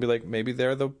 because he's going to be like, maybe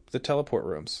they're the teleport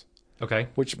rooms. Okay.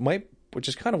 Which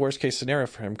is kind of worst case scenario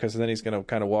for him, because then he's going to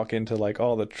kind of walk into like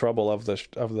all the trouble of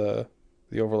the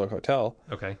Overlook Hotel.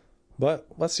 Okay. But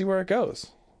let's see where it goes.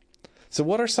 So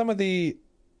what are some of the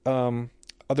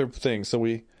other things? So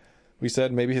we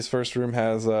said maybe his first room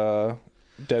has a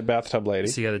dead bathtub lady.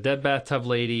 So you got the dead bathtub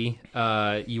lady.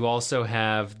 You also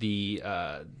have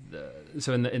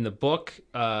so in the book,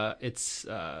 it's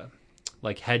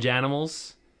like hedge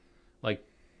animals, like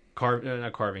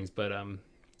not carvings, but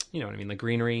you know what I mean, like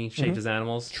greenery shaped as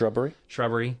animals. Shrubbery.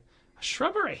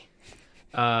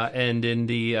 And in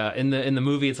the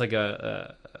movie, it's like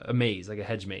a maze, like a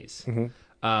hedge maze. Mm-hmm.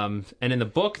 And in the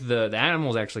book, the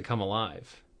animals actually come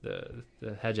alive. The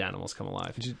hedge animals come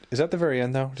alive. Is that the very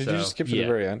end though? Did you just skip to the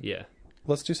very end? Yeah.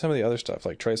 Let's do some of the other stuff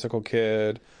like Tricycle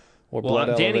Kid or Well,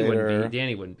 Blood Danny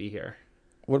Elevator. wouldn't be here.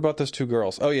 What about those two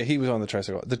girls? Oh yeah, he was on the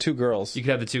tricycle. The two girls. You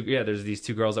could have the two. Yeah, there's these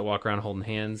two girls that walk around holding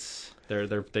hands.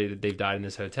 They've died in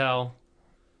this hotel.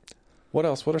 What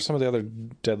else? What are some of the other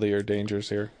deadlier dangers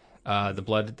here? The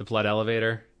blood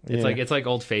elevator. Yeah. It's like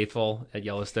Old Faithful at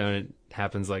Yellowstone. It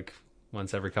happens like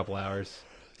once every couple hours.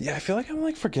 Yeah, I feel like I'm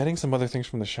like forgetting some other things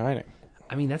from The Shining.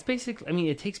 I mean, that's basically. I mean,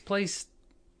 it takes place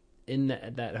in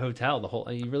that hotel.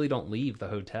 You really don't leave the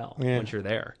hotel once you're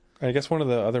there. I guess one of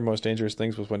the other most dangerous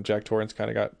things was when Jack Torrance kind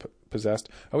of got possessed.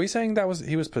 Are we saying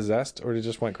he was possessed, or he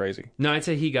just went crazy? No, I'd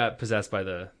say he got possessed by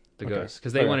the ghost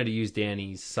because they wanted to use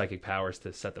Danny's psychic powers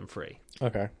to set them free.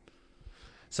 Okay.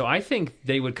 So I think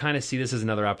they would kind of see this as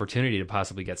another opportunity to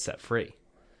possibly get set free.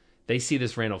 They see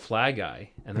this Randall Flagg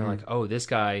guy, and they're like, "Oh, this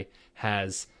guy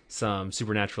has some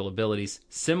supernatural abilities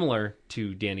similar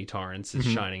to Danny Torrance's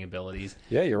shining abilities.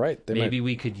 Yeah, you're right. Maybe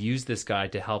we could use this guy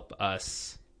to help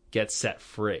us get set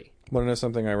free." Want to know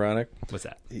something ironic? What's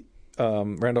that?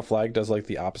 Randall Flagg does like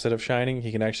the opposite of shining.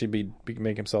 He can actually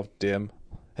make himself dim,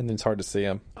 and then it's hard to see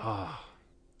him. Oh,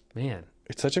 man.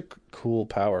 It's such a cool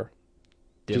power.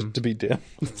 Dim. Just to be dim.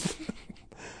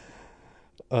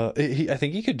 I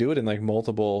think he could do it in like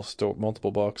multiple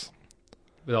books.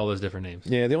 With all those different names.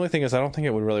 Yeah, the only thing is I don't think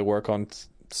it would really work on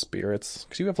spirits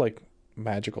because you have like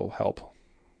magical help.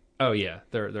 Oh yeah,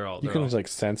 they're all. You can like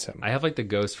sense him. I have like the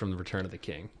ghosts from the Return of the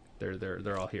King.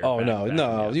 They're all here. Oh back, no,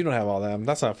 yeah. you don't have all them.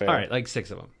 That's not fair. All right, like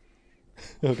 6 of them.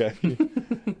 Okay,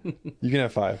 you can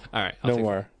have 5. All right, no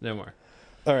more. No more.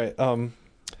 All right.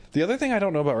 The other thing I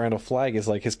don't know about Randall Flagg is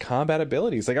like his combat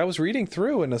abilities. Like I was reading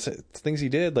through and the things he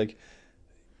did, like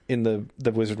in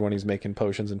the Wizard when he's making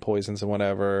potions and poisons and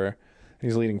whatever.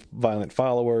 He's leading violent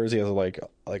followers. He has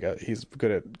he's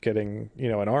good at getting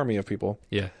an army of people.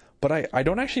 Yeah. But I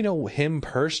don't actually know him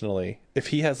personally if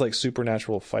he has like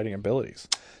supernatural fighting abilities.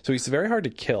 So he's very hard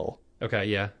to kill. Okay.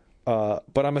 Yeah.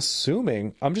 But I'm just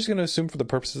going to assume for the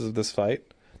purposes of this fight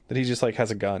that he just like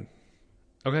has a gun.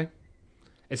 Okay.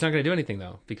 It's not going to do anything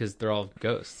though because they're all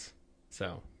ghosts.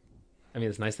 So, I mean,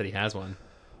 it's nice that he has one.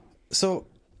 So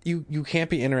you can't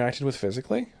be interacted with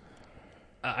physically?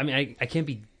 I mean, I can't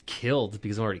be killed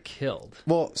because I'm already killed.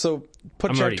 Well, so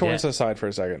put Jack Torrance aside for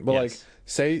a second. But yes.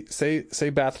 like, say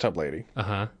bathtub lady.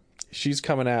 She's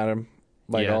coming at him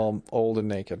like all old and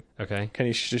naked. Okay. Can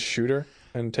he just shoot her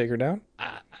and take her down?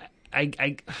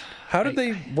 What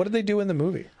did they do in the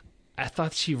movie? I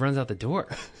thought she runs out the door.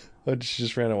 Oh, she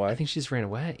just ran away? I think she just ran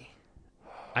away.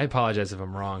 I apologize if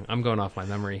I'm wrong. I'm going off my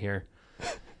memory here.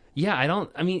 Yeah,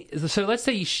 so let's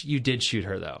say you did shoot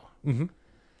her though. Mm-hmm.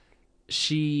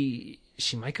 She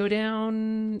might go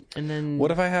down and then...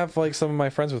 What if I have like some of my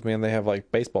friends with me and they have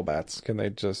like baseball bats? Can they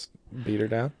just beat her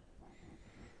down?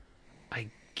 I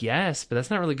guess, but that's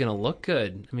not really going to look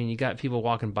good. I mean, you got people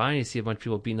walking by and you see a bunch of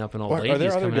people beating up an old lady coming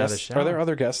out of the shower. Are there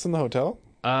other guests in the hotel?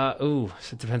 So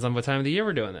it depends on what time of the year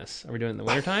we're doing this. Are we doing it in the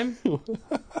wintertime?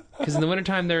 Because in the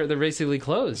wintertime they're basically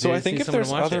closed. So I think if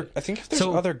there's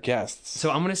other guests. So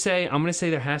I'm gonna say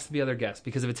there has to be other guests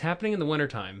because if it's happening in the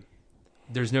wintertime,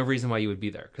 there's no reason why you would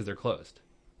be there because they're closed.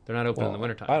 They're not open in the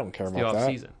wintertime. I don't care it's about the that.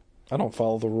 off-season. I don't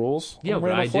follow the rules. Yeah,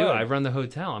 but I do. I run the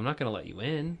hotel. I'm not going to let you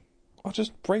in. I'll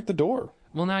just break the door.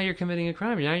 Well, now you're committing a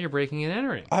crime. Now you're breaking and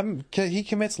entering. He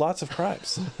commits lots of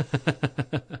crimes.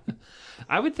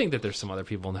 I would think that there's some other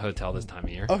people in the hotel this time of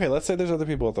year. Okay, let's say there's other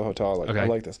people at the hotel. I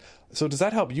like this. So does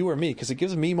that help you or me? Because it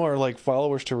gives me more like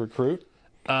followers to recruit.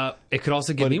 It could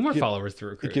also give me more followers to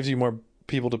recruit. It gives you more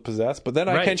people to possess, but then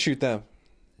I can shoot them.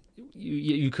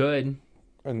 You could.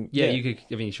 And you could.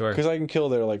 I mean, sure. Because I can kill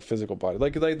their like physical body.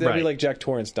 Like that'd be like Jack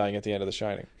Torrance dying at the end of The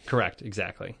Shining. Correct.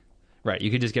 Exactly. Right.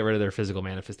 You could just get rid of their physical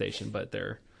manifestation, but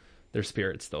their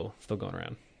spirit's still going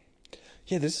around.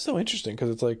 Yeah, this is so interesting because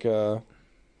it's like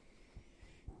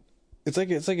it's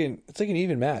like an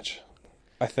even match.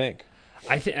 I think.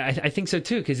 I think so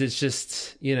too because it's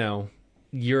just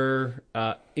you're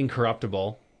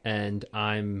incorruptible and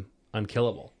I'm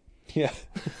unkillable. Yeah.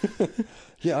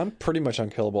 Yeah, I'm pretty much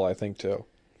unkillable, I think, too.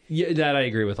 Yeah, that I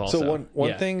agree with also. So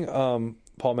one thing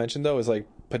Paul mentioned, though, is like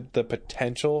the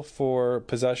potential for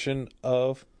possession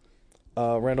of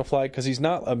Randall Flagg, because he's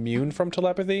not immune from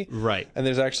telepathy. Right. And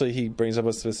there's actually, he brings up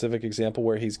a specific example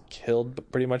where he's killed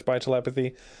pretty much by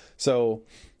telepathy. So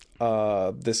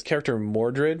this character,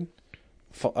 Mordred,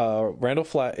 Randall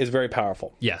Flagg, is very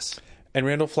powerful. Yes. And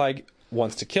Randall Flagg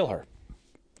wants to kill her.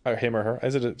 Or him or her.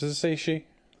 Does it say she?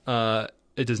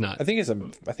 It does not. I think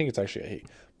it's actually a he.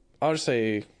 I'll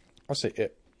say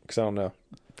it because I don't know.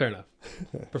 Fair enough.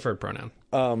 Preferred pronoun.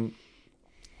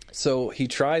 So he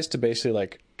tries to basically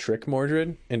like trick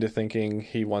Mordred into thinking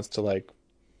he wants to like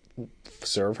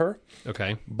serve her.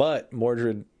 Okay. But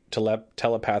Mordred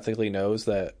telepathically knows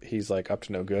that he's like up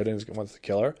to no good and wants to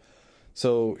kill her.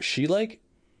 So she like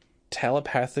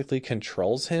telepathically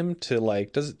controls him to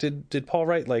like did Paul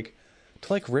write like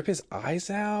To like rip his eyes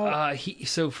out?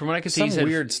 So from what I could see, Some he said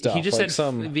weird stuff, He just like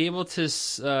said be able to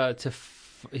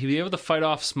he'd be able to fight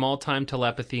off small time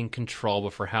telepathy and control,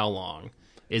 but for how long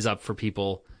is up for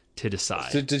people to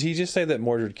decide. Did he just say that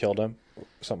Mordred killed him?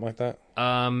 Something like that?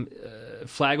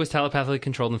 Flag was telepathically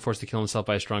controlled and forced to kill himself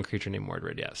by a strong creature named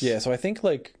Mordred, yes. Yeah, so I think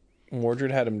like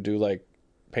Mordred had him do like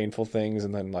painful things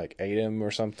and then like ate him or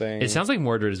something. It sounds like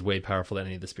Mordred is way powerful than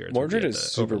any of the spirits. Mordred would be is at the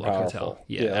super Overlook powerful. Hotel.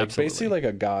 Yeah, like absolutely. basically like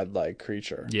a god-like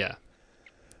creature. Yeah.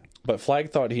 But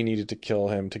Flag thought he needed to kill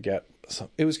him to get some.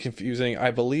 It was confusing.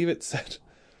 I believe it said.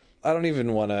 I don't even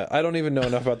know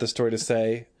enough about the story to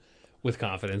say. With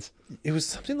confidence. It was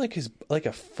something like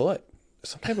a foot,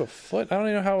 some type of foot. I don't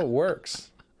even know how it works.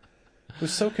 It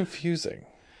was so confusing.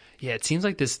 Yeah, it seems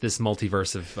like this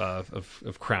multiverse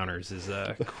of crowners is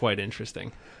quite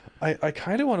interesting. I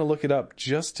kind of want to look it up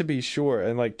just to be sure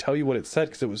and like tell you what it said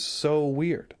because it was so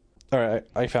weird. All right,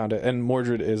 I found it, and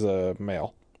Mordred is a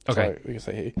male. Okay, so we can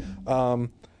say he.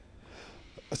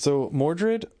 So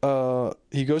Mordred,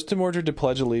 he goes to Mordred to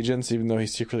pledge allegiance, even though he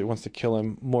secretly wants to kill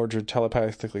him. Mordred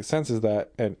telepathically senses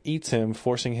that and eats him,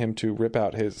 forcing him to rip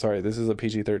out his. Sorry, this is a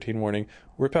PG-13 warning.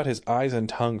 Rip out his eyes and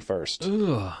tongue first.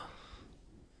 Ugh.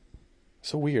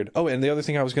 So weird. Oh, and the other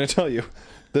thing I was going to tell you,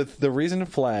 the reason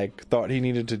Flag thought he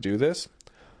needed to do this,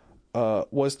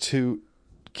 was to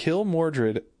kill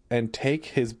Mordred and take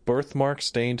his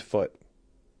birthmark-stained foot.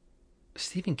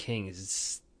 Stephen King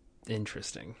is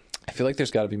interesting. I feel like there's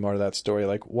got to be more to that story.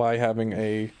 Like, why having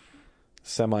a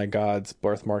semi-god's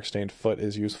birthmark-stained foot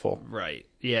is useful. Right.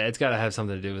 Yeah, it's got to have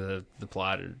something to do with the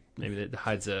plot, or maybe it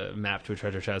hides a map to a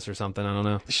treasure chest or something. I don't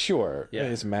know. Sure. Yeah.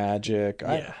 It's magic.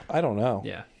 Yeah. I don't know.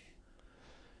 Yeah.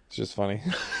 It's just funny.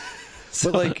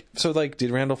 So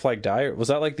did Randall Flagg die? Was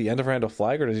that like the end of Randall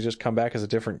Flagg, or does he just come back as a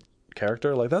different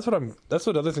character? Like that's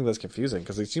what other thing that's confusing,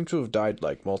 because they seem to have died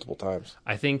like multiple times.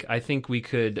 I think we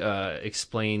could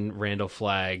explain Randall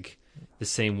Flagg the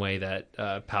same way that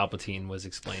Palpatine was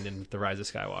explained in The Rise of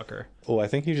Skywalker. Oh, I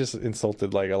think you just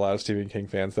insulted like a lot of Stephen King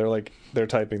fans. They're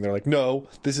typing. They're like, no,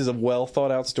 this is a well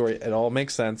thought out story. It all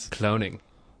makes sense. Cloning,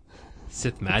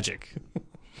 Sith magic.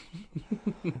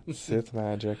 Sith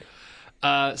magic.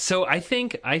 So I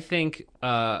think I'm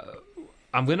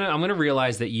gonna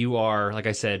realize that you are, like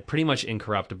I said, pretty much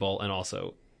incorruptible and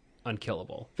also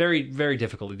unkillable. Very, very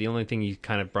difficultly. The only thing you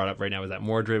kind of brought up right now is that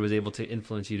Mordred was able to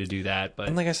influence you to do that. But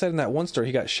and like I said in that one story,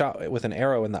 he got shot with an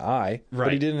arrow in the eye, right.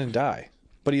 But he didn't die.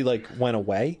 But he like went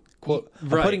away. Quote,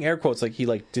 right. I'm putting air quotes, like he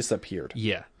like disappeared.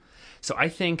 Yeah. So I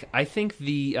think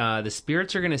the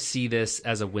spirits are going to see this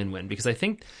as a win-win, because I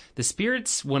think the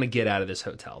spirits want to get out of this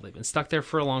hotel. They've been stuck there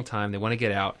for a long time. They want to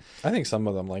get out. I think some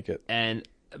of them like it. And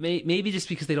maybe just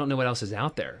because they don't know what else is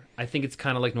out there. I think it's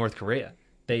kind of like North Korea.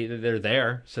 They're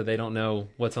there, so they don't know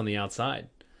what's on the outside.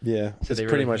 Yeah, so it's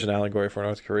pretty much an allegory for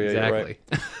North Korea. Exactly.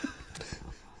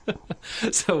 Right.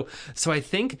 So I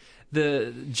think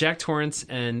the Jack Torrance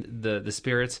and the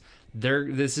spirits,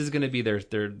 this is going to be their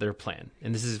plan,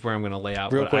 and this is where I'm going to lay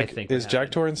out real what quick. I think. Is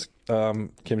Jack Torrance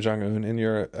Kim Jong-un in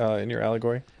your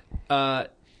allegory?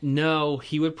 No,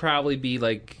 he would probably be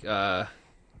like he'd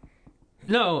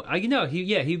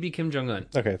be Kim Jong-un.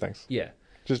 Okay, thanks. Yeah.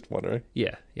 Just wondering.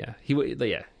 Yeah. He would.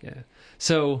 Yeah.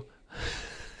 So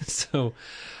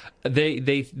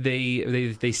they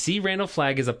see Randall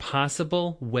Flagg as a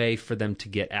possible way for them to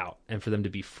get out and for them to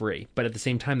be free, but at the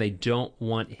same time, they don't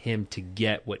want him to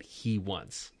get what he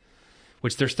wants,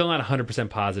 which they're still not 100%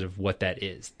 positive what that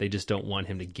is. They just don't want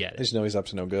him to get it. They just know he's up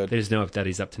to no good. They just know that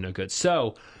he's up to no good.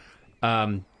 So,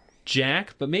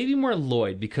 Jack, but maybe more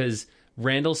Lloyd, because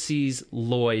Randall sees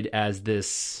Lloyd as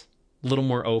this little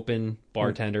more open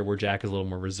bartender, where Jack is a little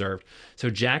more reserved. So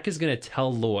Jack is going to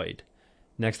tell Lloyd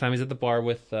next time he's at the bar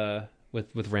with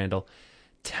Randall,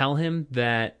 tell him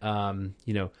that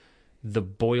the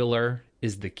boiler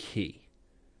is the key.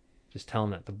 Just tell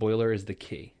him that the boiler is the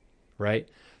key, right?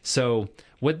 So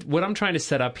what I'm trying to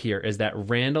set up here is that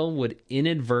Randall would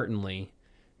inadvertently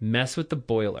mess with the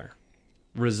boiler,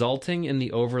 resulting in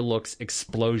the Overlook's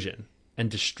explosion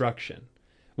and destruction,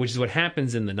 which is what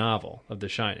happens in the novel of The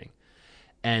Shining.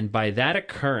 And by that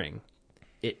occurring,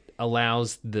 it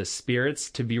allows the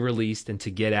spirits to be released and to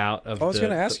get out of I was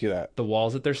going to ask you that. The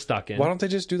walls that they're stuck in. Why don't they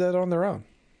just do that on their own?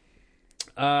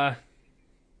 They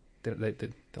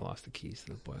lost the keys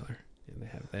to the boiler.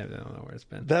 They don't know where it's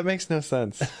been. That makes no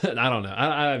sense. I don't know.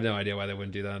 I have no idea why they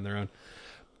wouldn't do that on their own.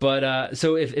 But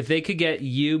so if they could get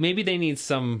you, maybe they need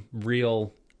some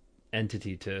real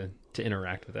entity to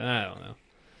interact with it. I don't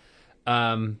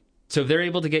know. So if they're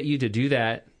able to get you to do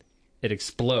that, it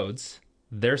explodes.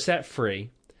 They're set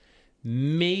free.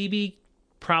 Maybe,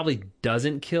 probably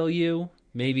doesn't kill you,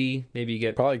 Maybe you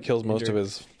get Probably kills most of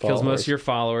his followers. kills most of your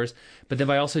followers. But then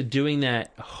by also doing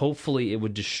that, hopefully it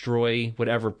would destroy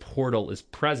whatever portal is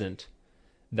present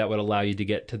that would allow you to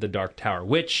get to the Dark Tower,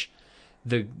 which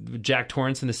the Jack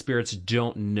Torrance and the spirits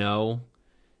don't know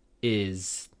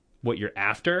is what you're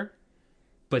after,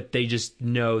 but they just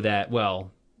know that,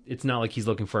 well, it's not like he's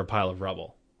looking for a pile of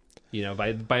rubble. You know,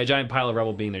 by a giant pile of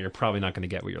rubble being there, you're probably not going to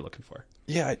get what you're looking for.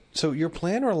 Yeah, so your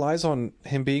plan relies on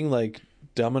him being like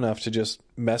dumb enough to just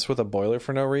mess with a boiler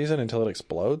for no reason until it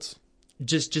explodes?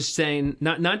 Just saying,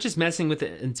 not just messing with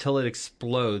it until it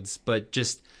explodes, but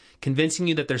just convincing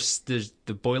you that there's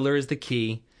the boiler is the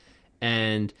key,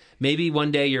 and maybe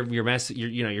one day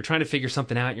you're trying to figure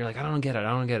something out. And you're like, I don't get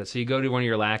it. So you go to one of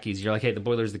your lackeys. You're like, hey, the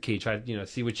boiler's the key. Try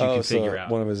see what you can figure out.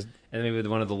 One of his, and maybe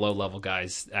one of the low level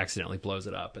guys accidentally blows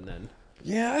it up, and then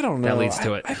yeah, I don't know. That leads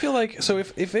to it. I feel like so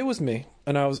if it was me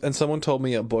and someone told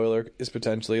me a boiler is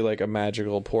potentially like a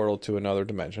magical portal to another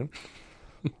dimension.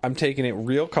 I'm taking it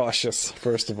real cautious,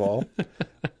 first of all.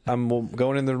 I'm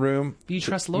going in the room. You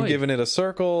trust Lloyd. I'm giving it a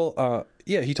circle.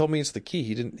 Yeah, he told me it's the key.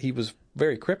 He was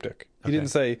very cryptic. He didn't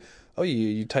say, oh,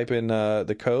 you type in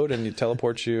the code and you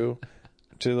teleport you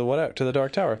to the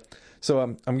Dark Tower.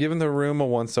 So I'm giving the room a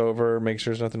once-over, make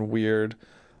sure there's nothing weird.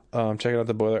 Checking out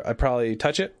the boiler. I probably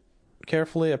touch it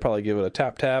carefully. I probably give it a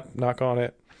tap, knock on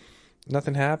it.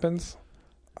 Nothing happens.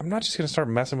 I'm not just going to start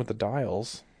messing with the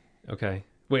dials. Okay.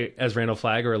 Wait, as Randall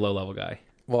Flagg or a low-level guy?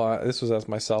 Well, this was as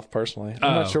myself personally.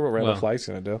 I'm not sure what Randall Flagg's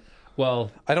going to do. Well,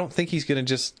 I don't think he's going to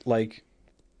just, like,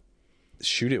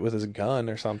 shoot it with his gun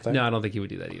or something. No, I don't think he would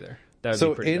do that either. That would so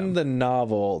be pretty in dumb. the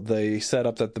novel, they set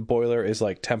up that the boiler is,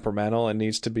 like, temperamental and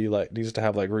needs to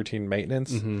have, like, routine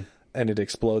maintenance. Mm-hmm. And it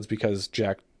explodes because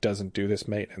Jack doesn't do this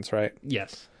maintenance, right?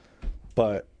 Yes.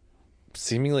 But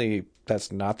seemingly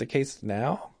that's not the case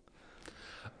now.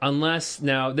 Unless,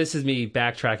 now, this is me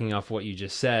backtracking off what you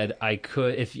just said. I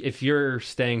could, if you're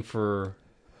staying for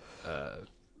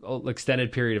an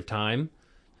extended period of time,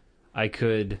 I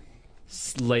could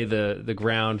lay the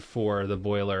ground for the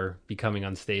boiler becoming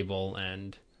unstable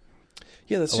and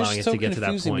that's allowing just it so to get to that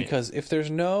confusing point. Because if there's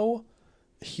no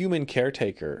human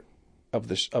caretaker of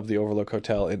the Overlook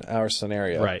Hotel in our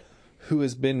scenario, right, who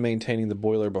has been maintaining the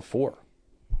boiler before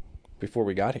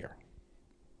we got here?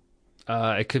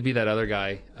 It could be that other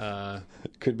guy.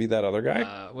 Could be that other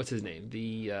guy. What's his name?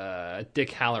 The Dick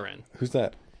Halloran. Who's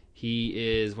that?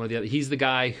 He is one of the other. He's the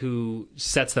guy who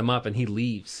sets them up, and he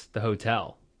leaves the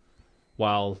hotel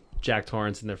while Jack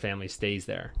Torrance and their family stays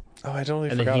there. Oh, I totally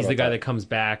and forgot. And then he's the guy that that comes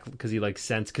back because he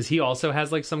because he also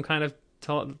has like some kind of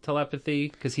telepathy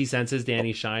because he senses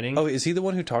Danny shining. Oh, is he the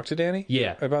one who talked to Danny?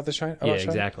 Yeah, about the shine. Yeah,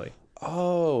 exactly.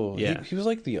 Oh, yeah. He was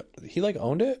like he like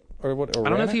owned it or what? Or I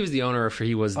don't know if he was the owner or if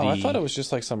he was the. Oh, I thought it was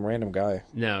just like some random guy.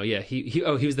 No, yeah, he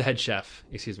was the head chef.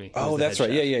 Excuse me. Oh, that's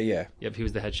right. Chef. Yeah. Yep, he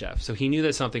was the head chef. So he knew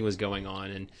that something was going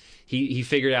on, and he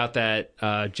figured out that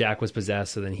Jack was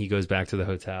possessed. So then he goes back to the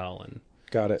hotel and.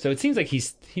 Got it. So it seems like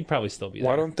he'd probably still be there.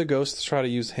 Why don't the ghosts try to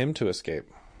use him to escape?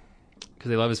 Because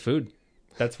they love his food.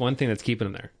 That's one thing that's keeping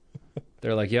him there.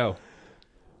 They're like, yo,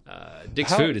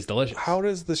 Dick's food is delicious. How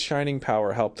does the shining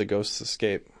power help the ghosts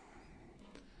escape?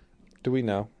 Do we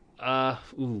know?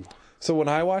 Ooh. So when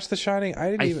I watched The Shining,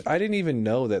 I didn't even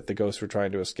know that the ghosts were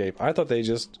trying to escape. I thought they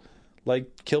just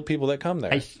like kill people that come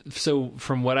there. So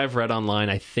from what I've read online,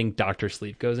 I think Dr.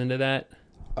 Sleep goes into that.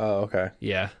 Oh, okay.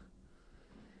 Yeah.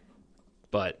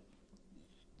 But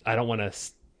I don't want to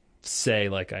say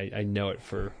like I know it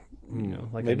for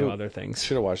like maybe I know other things.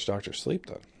 Should have watched Dr. Sleep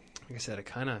then. Like I said, I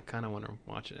kind of want to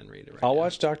watch it and read it. I'll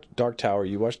watch Dark Tower.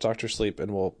 You watch Dr. Sleep,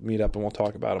 and we'll meet up and we'll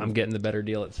talk about them. I'm getting the better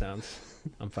deal. It sounds.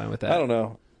 I'm fine with that. I don't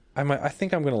know. I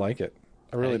think I'm gonna like it.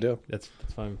 I really do. That's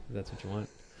fine. If that's what you want.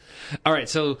 All right,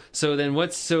 so then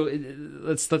let's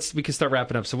we can start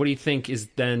wrapping up. So what do you think is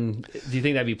then? Do you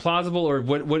think that'd be plausible, or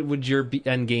what would your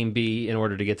end game be in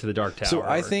order to get to the Dark Tower? So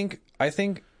I think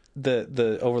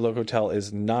the Overlook Hotel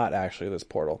is not actually this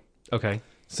portal. Okay.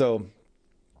 So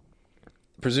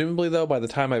presumably though, by the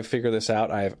time I figure this out,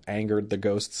 I have angered the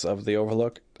ghosts of the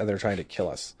Overlook, and they're trying to kill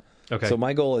us. Okay. So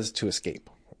my goal is to escape.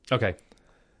 Okay.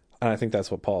 And I think that's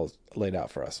what Paul laid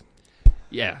out for us.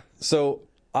 Yeah. So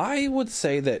I would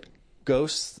say that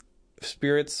ghosts,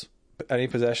 spirits, any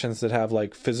possessions that have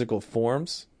like physical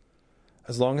forms,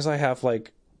 as long as I have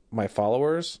like my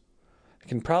followers, I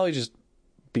can probably just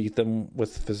beat them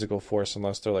with physical force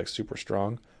unless they're like super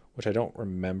strong, which I don't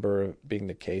remember being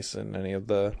the case in any of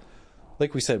the.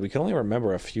 Like we said, we can only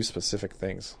remember a few specific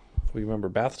things. We remember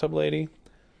Bathtub Lady,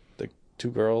 the two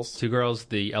girls,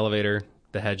 the elevator,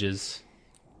 the hedges.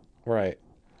 Right.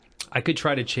 I could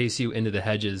try to chase you into the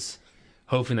hedges,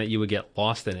 hoping that you would get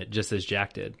lost in it, just as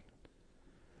Jack did.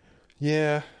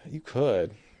 Yeah, you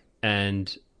could.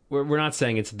 And we're not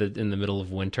saying it's in the middle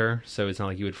of winter, so it's not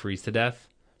like you would freeze to death,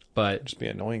 but Just be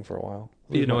annoying for a while.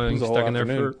 be annoying, Lose a whole stuck in there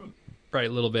for afternoon. a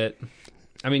little bit.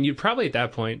 I mean, you'd probably at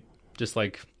that point just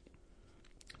like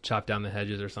chop down the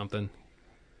hedges or something.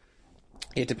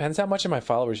 It depends how much of my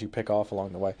followers you pick off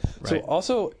along the way. So Right.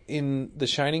 also in the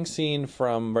Shining scene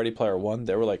from Ready Player One,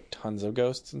 there were like tons of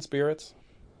ghosts and spirits.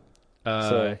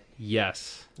 So-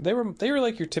 Yes. They were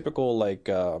like your typical like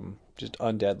just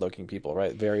undead looking people,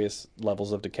 right? Various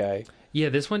levels of decay. Yeah,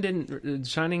 this one didn't.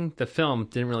 Shining, the film,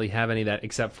 didn't really have any of that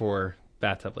except for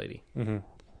Bathtub Lady. Mm-hmm.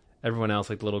 Everyone else,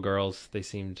 like the little girls, they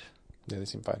seemed, Yeah, they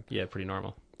seem fine. pretty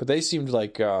normal. But they seemed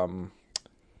like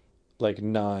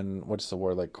non what's the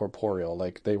word, like corporeal.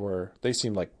 Like they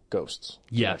seemed like ghosts.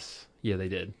 Yes. Yeah, they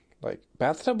did. Like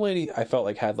Bathtub Lady I felt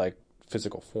like had like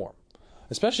physical form.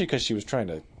 Especially because she was trying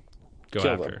to Go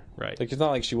kill after, them. right. Like it's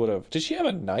not like she would have. Did she have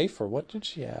a knife or what did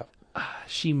she have?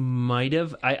 She might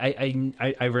have.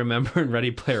 I remember in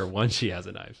Ready Player One she has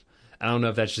a knife. I don't know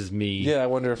if that's just me. Yeah, I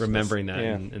wonder if remembering that's-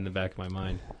 that yeah. in the back of my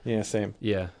mind. Yeah, same.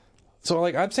 Yeah. So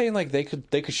like I'm saying like they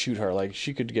could shoot her, like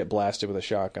she could get blasted with a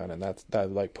shotgun and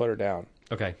that like put her down.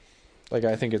 Okay. Like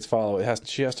I think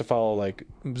she has to follow like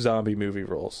zombie movie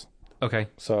rules. Okay.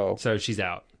 So So she's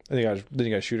out. then you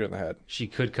gotta shoot her in the head. She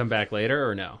could come back later,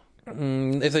 or no?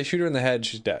 If they shoot her in the head,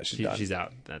 she's dead. She's done. She's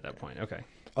out at that point. Okay.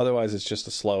 Otherwise, it's just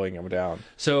a slowing them down.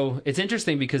 So it's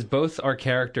interesting because both our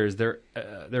characters, their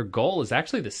goal is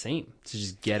actually the same: to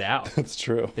just get out. That's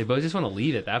true. They both just want to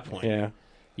leave at that point. Yeah.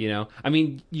 You know, I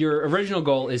mean, your original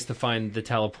goal is to find the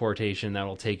teleportation that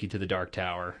will take you to the Dark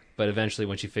Tower. But eventually,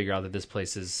 once you figure out that this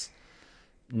place is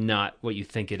not what you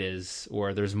think it is,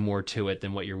 or there's more to it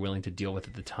than what you're willing to deal with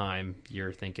at the time,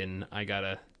 you're thinking, I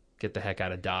gotta get the heck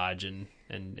out of Dodge and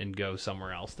go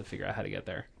somewhere else to figure out how to get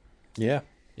there. Yeah.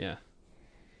 Yeah.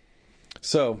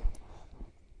 So,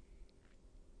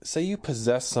 say you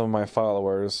possess some of my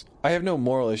followers. I have no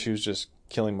moral issues just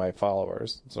killing my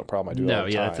followers. It's no problem. I do it all No,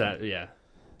 the yeah, time. that's that. Yeah.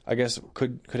 I guess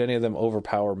could any of them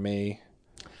overpower me?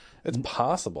 It's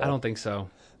possible. I don't think so.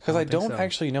 because I think don't so.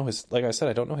 actually know his. Like I said,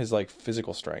 I don't know his like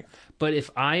physical strength. But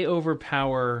if I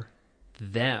overpower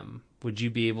them, would you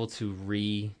be able to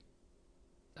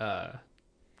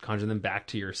conjure them back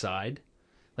to your side?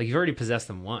 Like you've already possessed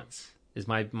them once. Is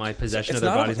my possession of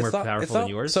their bodies more powerful than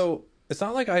yours? So it's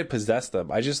not like I possess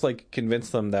them. I just like convince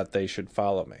them that they should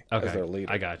follow me as their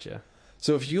leader. I gotcha.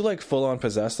 So if you like full on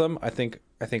possess them, I think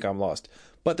I'm lost.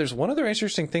 But there's one other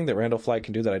interesting thing that Randall Flagg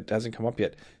can do that hasn't come up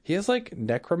yet. He has like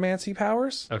necromancy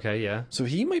powers. Okay, yeah. So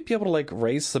he might be able to like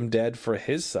raise some dead for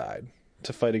his side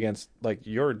to fight against like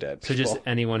your dead So people. just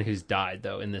anyone who's died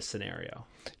though in this scenario,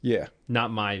 yeah.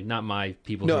 not my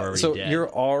people who are No, already so dead. you're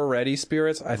already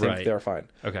spirits. I think Right. they're fine.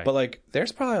 Okay. But like,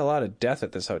 there's probably a lot of death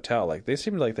at this hotel. Like they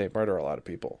seem like they murder a lot of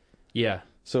people. Yeah.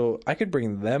 So I could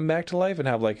bring them back to life and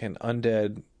have like an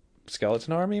undead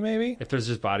skeleton army. Maybe If there's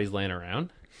just bodies laying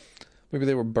around, maybe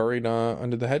they were buried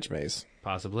under the hedge maze.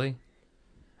 possibly.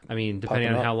 I mean, depending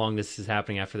Popping on up. how long this is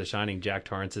happening after The Shining, Jack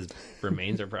Torrance's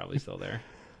remains are probably still there.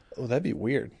 Oh, that'd be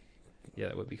weird. Yeah,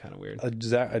 that would be kind of weird. A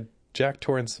Jack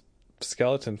Torrance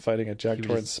skeleton fighting a Jack He would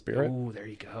Torrance just- spirit. Oh, there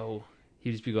you go.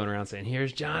 He'd just be going around saying,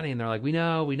 "Here's Johnny," and they're like, "We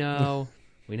know, we know,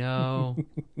 we know.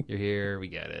 You're here. We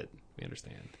get it. We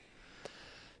understand."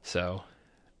 So,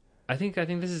 I think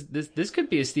this could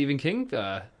be a Stephen King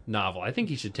novel. I think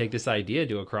he should take this idea,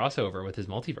 do a crossover with his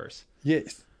multiverse.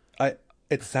 Yes,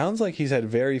 It sounds like he's had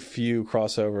very few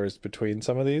crossovers between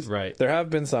some of these. Right. There have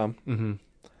been some. Mm-hmm.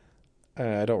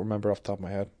 I don't remember off the top of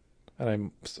my head,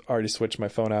 and I already switched my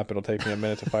phone app. It'll take me a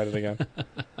minute to find it again.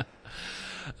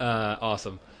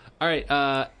 Awesome. All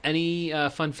right. Any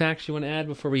fun facts you want to add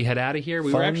before we head out of here?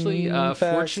 We were Fun actually facts?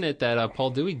 fortunate that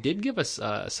Paul Dewey did give us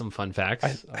some fun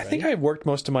facts. I think I worked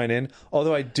most of mine in.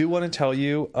 Although I do want to tell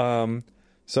you.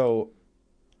 The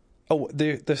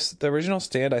original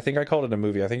Stand. I think I called it a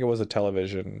movie. I think it was a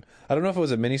television. I don't know if it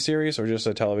was a miniseries or just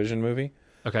a television movie.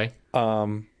 Okay.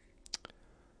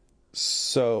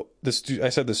 So I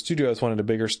said the studios wanted a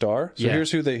bigger star. So Yeah.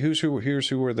 here's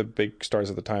who were the big stars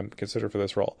at the time considered for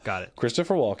this role. Got it.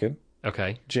 Christopher Walken,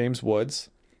 Okay. James Woods,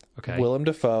 Okay. Willem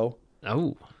Dafoe,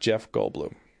 Oh, Jeff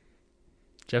Goldblum.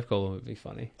 Jeff Goldblum would be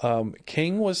funny.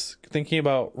 King was thinking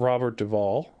about Robert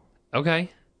Duvall, Okay.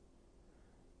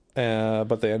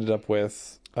 but they ended up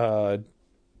with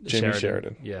Jimmy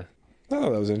Sheridan. Yeah. I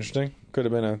thought that was interesting. Could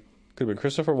have been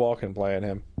Christopher Walken playing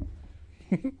him.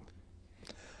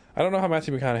 I don't know how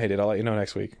Matthew McConaughey did. I'll let you know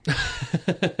next week.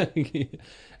 And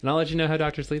I'll let you know how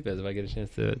Dr. Sleep is if I get a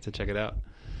chance to check it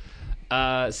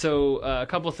out. So a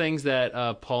couple things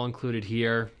that Paul included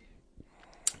here.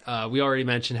 We already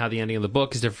mentioned how the ending of the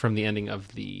book is different from the ending of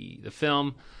the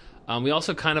film. We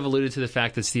also kind of alluded to the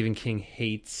fact that Stephen King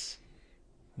hates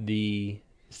the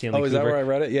Stanley Kubrick. Oh, is that where I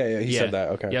read it? Yeah, he said that.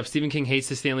 Okay. Yep, Stephen King hates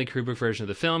the Stanley Kubrick version of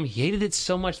the film. He hated it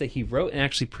so much that he wrote and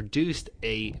actually produced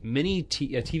a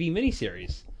TV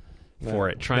miniseries for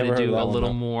it, trying to do a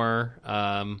little more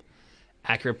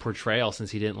accurate portrayal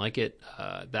since he didn't like it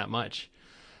that much.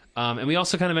 And we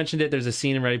also kind of mentioned it. There's a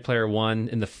scene in Ready Player One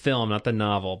in the film, not the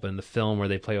novel, but in the film where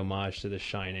they play homage to The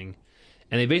Shining.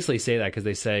 And they basically say that because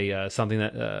they say something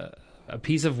that a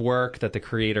piece of work that the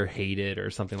creator hated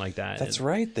or something like that. That's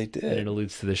right, they did. And it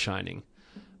alludes to The Shining.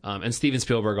 And Steven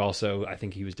Spielberg also, I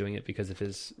think he was doing it because of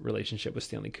his relationship with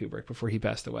Stanley Kubrick before he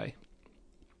passed away.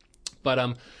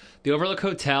 But the Overlook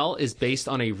Hotel is based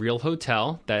on a real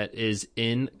hotel that is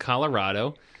in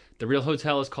Colorado. The real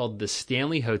hotel is called the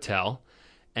Stanley Hotel.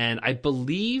 And I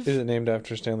believe... Is it named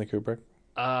after Stanley Kubrick?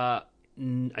 I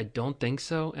don't think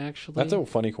so, actually. That's a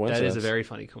funny coincidence. That is a very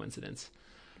funny coincidence.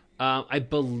 I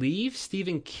believe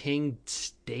Stephen King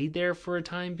stayed there for a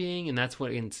time being, and that's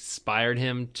what inspired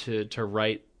him to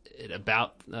write it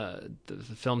about the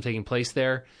film taking place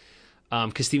there.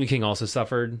 Because Stephen King also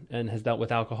suffered and has dealt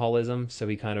with alcoholism, so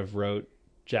he kind of wrote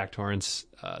Jack Torrance,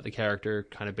 the character,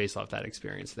 kind of based off that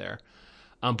experience there.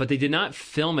 But they did not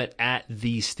film it at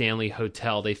the Stanley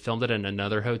Hotel. They filmed it in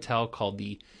another hotel called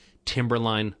the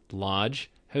Timberline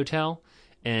Lodge Hotel,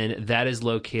 and that is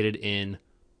located in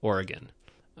Oregon.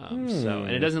 And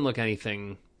it doesn't look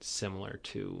anything similar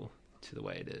to the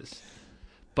way it is.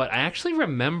 But I actually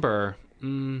remember,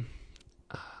 I'm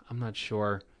not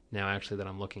sure now actually that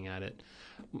I'm looking at it.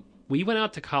 We went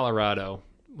out to Colorado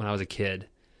when I was a kid,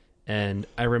 and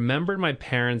I remembered my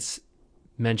parents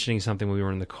mentioning something when we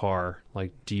were in the car,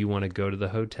 like, do you want to go to the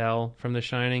hotel from The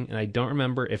Shining? And I don't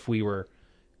remember if we were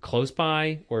close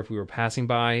by or if we were passing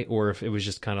by or if it was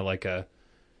just kind of like that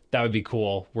would be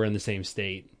cool, we're in the same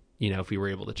state, if we were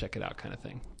able to check it out kind of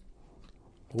thing.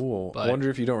 Ooh, I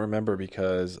wonder if you don't remember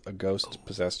because a ghost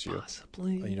possessed you.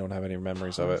 Possibly. And you don't have any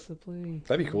memories of it. Possibly.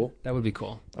 That'd be cool. That would be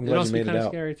cool. I'm glad you made it out. It'd also be kind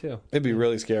of scary too. It'd be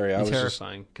really scary. It'd be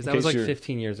terrifying because that was like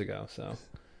 15 years ago. So,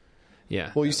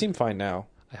 yeah. Well, you seem fine now.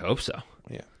 I hope so.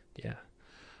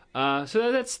 Yeah.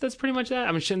 So that's pretty much that.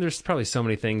 I'm sure there's probably so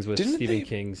many things with Stephen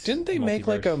King's. Didn't they make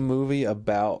like a movie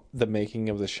about the making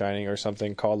of The Shining or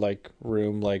something called like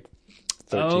Room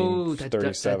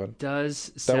 1337? That does.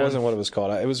 That wasn't what it was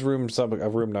called. It was a room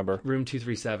number. Room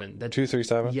 237.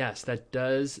 237. Yes, that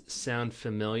does sound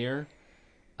familiar.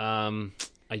 I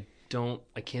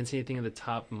can't see anything at the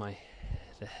top of my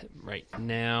head right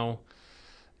now.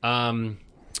 Oh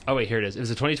wait, here it is. It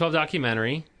was a 2012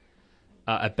 documentary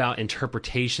about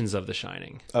interpretations of The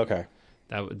Shining. Okay.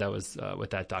 That was what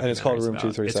that documentary. And it's called is Room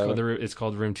about. 237. It's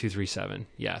called Room 237.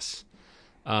 Yes.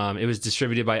 It was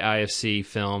distributed by IFC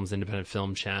Films, Independent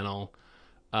Film Channel.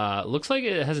 Looks like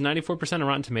it has a 94% of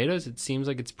Rotten Tomatoes. It seems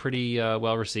like it's pretty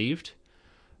well received.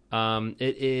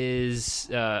 It is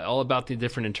all about the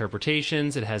different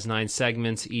interpretations. It has 9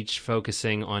 segments, each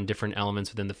focusing on different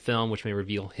elements within the film, which may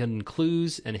reveal hidden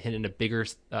clues and hint at a bigger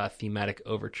thematic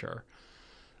overture.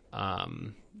 A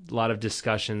lot of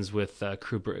discussions with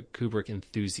Kubrick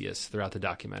enthusiasts throughout the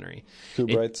documentary.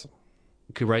 Kubrites?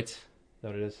 Is that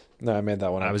what it is? No, I made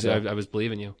that one up. I was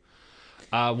believing you.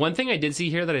 One thing I did see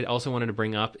here that I also wanted to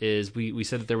bring up is we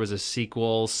said that there was a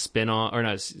sequel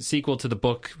sequel to the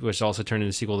book, which also turned into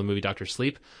a sequel to the movie Dr.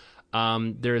 Sleep.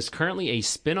 There is currently a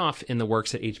spin-off in the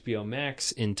works at HBO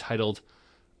Max entitled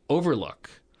Overlook,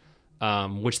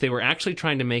 which they were actually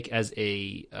trying to make as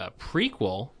a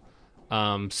prequel.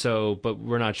 But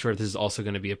we're not sure if this is also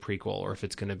going to be a prequel or if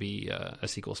it's going to be a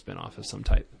sequel spin-off of some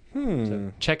type.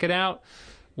 So check it out.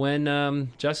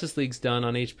 When Justice League's done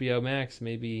on HBO Max,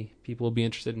 maybe people will be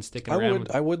interested in sticking around.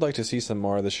 I would like to see some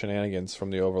more of the shenanigans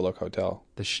from the Overlook Hotel.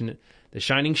 The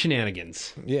Shining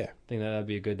Shenanigans. Yeah. I think that would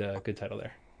be a good title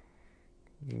there.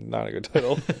 Not a good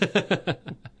title.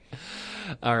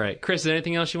 All right. Chris, is there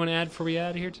anything else you want to add before we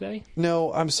out of here today?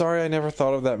 No, I'm sorry I never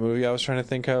thought of that movie I was trying to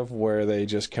think of where they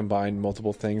just combined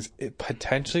multiple things. It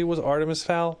potentially was Artemis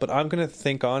Fowl, but I'm going to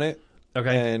think on it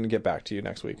and get back to you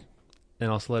next week. And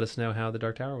also let us know how The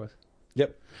Dark Tower was.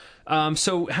 Yep.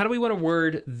 So how do we want to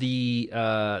word the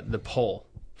poll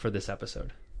for this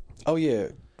episode? Oh, yeah.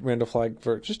 Randall Flagg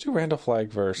verse. Just do Randall Flagg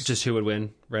verse. Just who would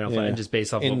win? Randall Flagg, just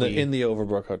based off in the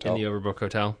Overbrook Hotel. In the Overbrook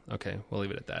Hotel? Okay, we'll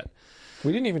leave it at that.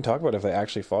 We didn't even talk about if they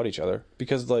actually fought each other.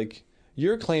 Because, like,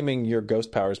 you're claiming your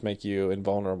ghost powers make you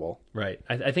invulnerable. Right.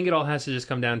 I think it all has to just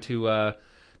come down to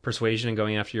persuasion and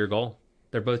going after your goal.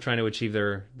 They're both trying to achieve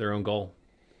their own goal.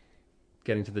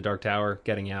 Getting to the Dark Tower,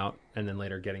 getting out, and then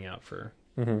later getting out for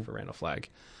Randall Flagg.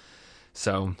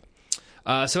 So,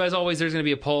 So as always, there's going to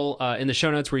be a poll in the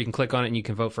show notes where you can click on it and you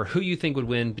can vote for who you think would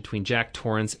win between Jack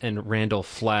Torrance and Randall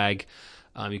Flagg.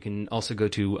 You can also go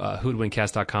to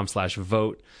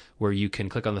whowouldwincast.com/vote, where you can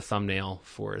click on the thumbnail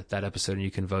for that episode and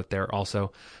you can vote there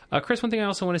also. Chris, one thing I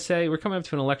also want to say, we're coming up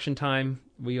to an election time.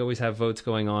 We always have votes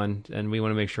going on, and we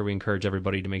want to make sure we encourage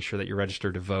everybody to make sure that you're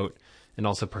registered to vote and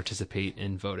also participate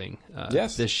in voting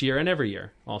this year and every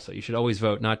year. Also, you should always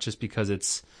vote, not just because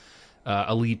it's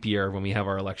a leap year when we have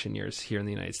our election years here in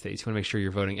the United States. You want to make sure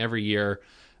you're voting every year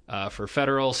for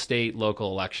federal, state,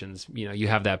 local elections. You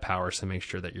have that power, so make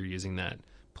sure that you're using that,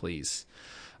 please.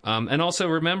 And also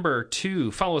remember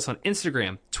to follow us on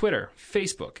Instagram, Twitter,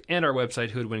 Facebook, and our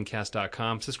website,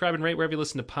 whowouldwincast.com. Subscribe and rate wherever you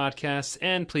listen to podcasts,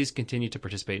 and please continue to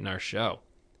participate in our show.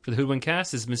 For the Who Would Win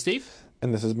Cast, this has been Steve.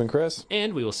 And this has been Chris.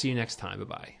 And we will see you next time.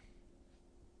 Bye-bye.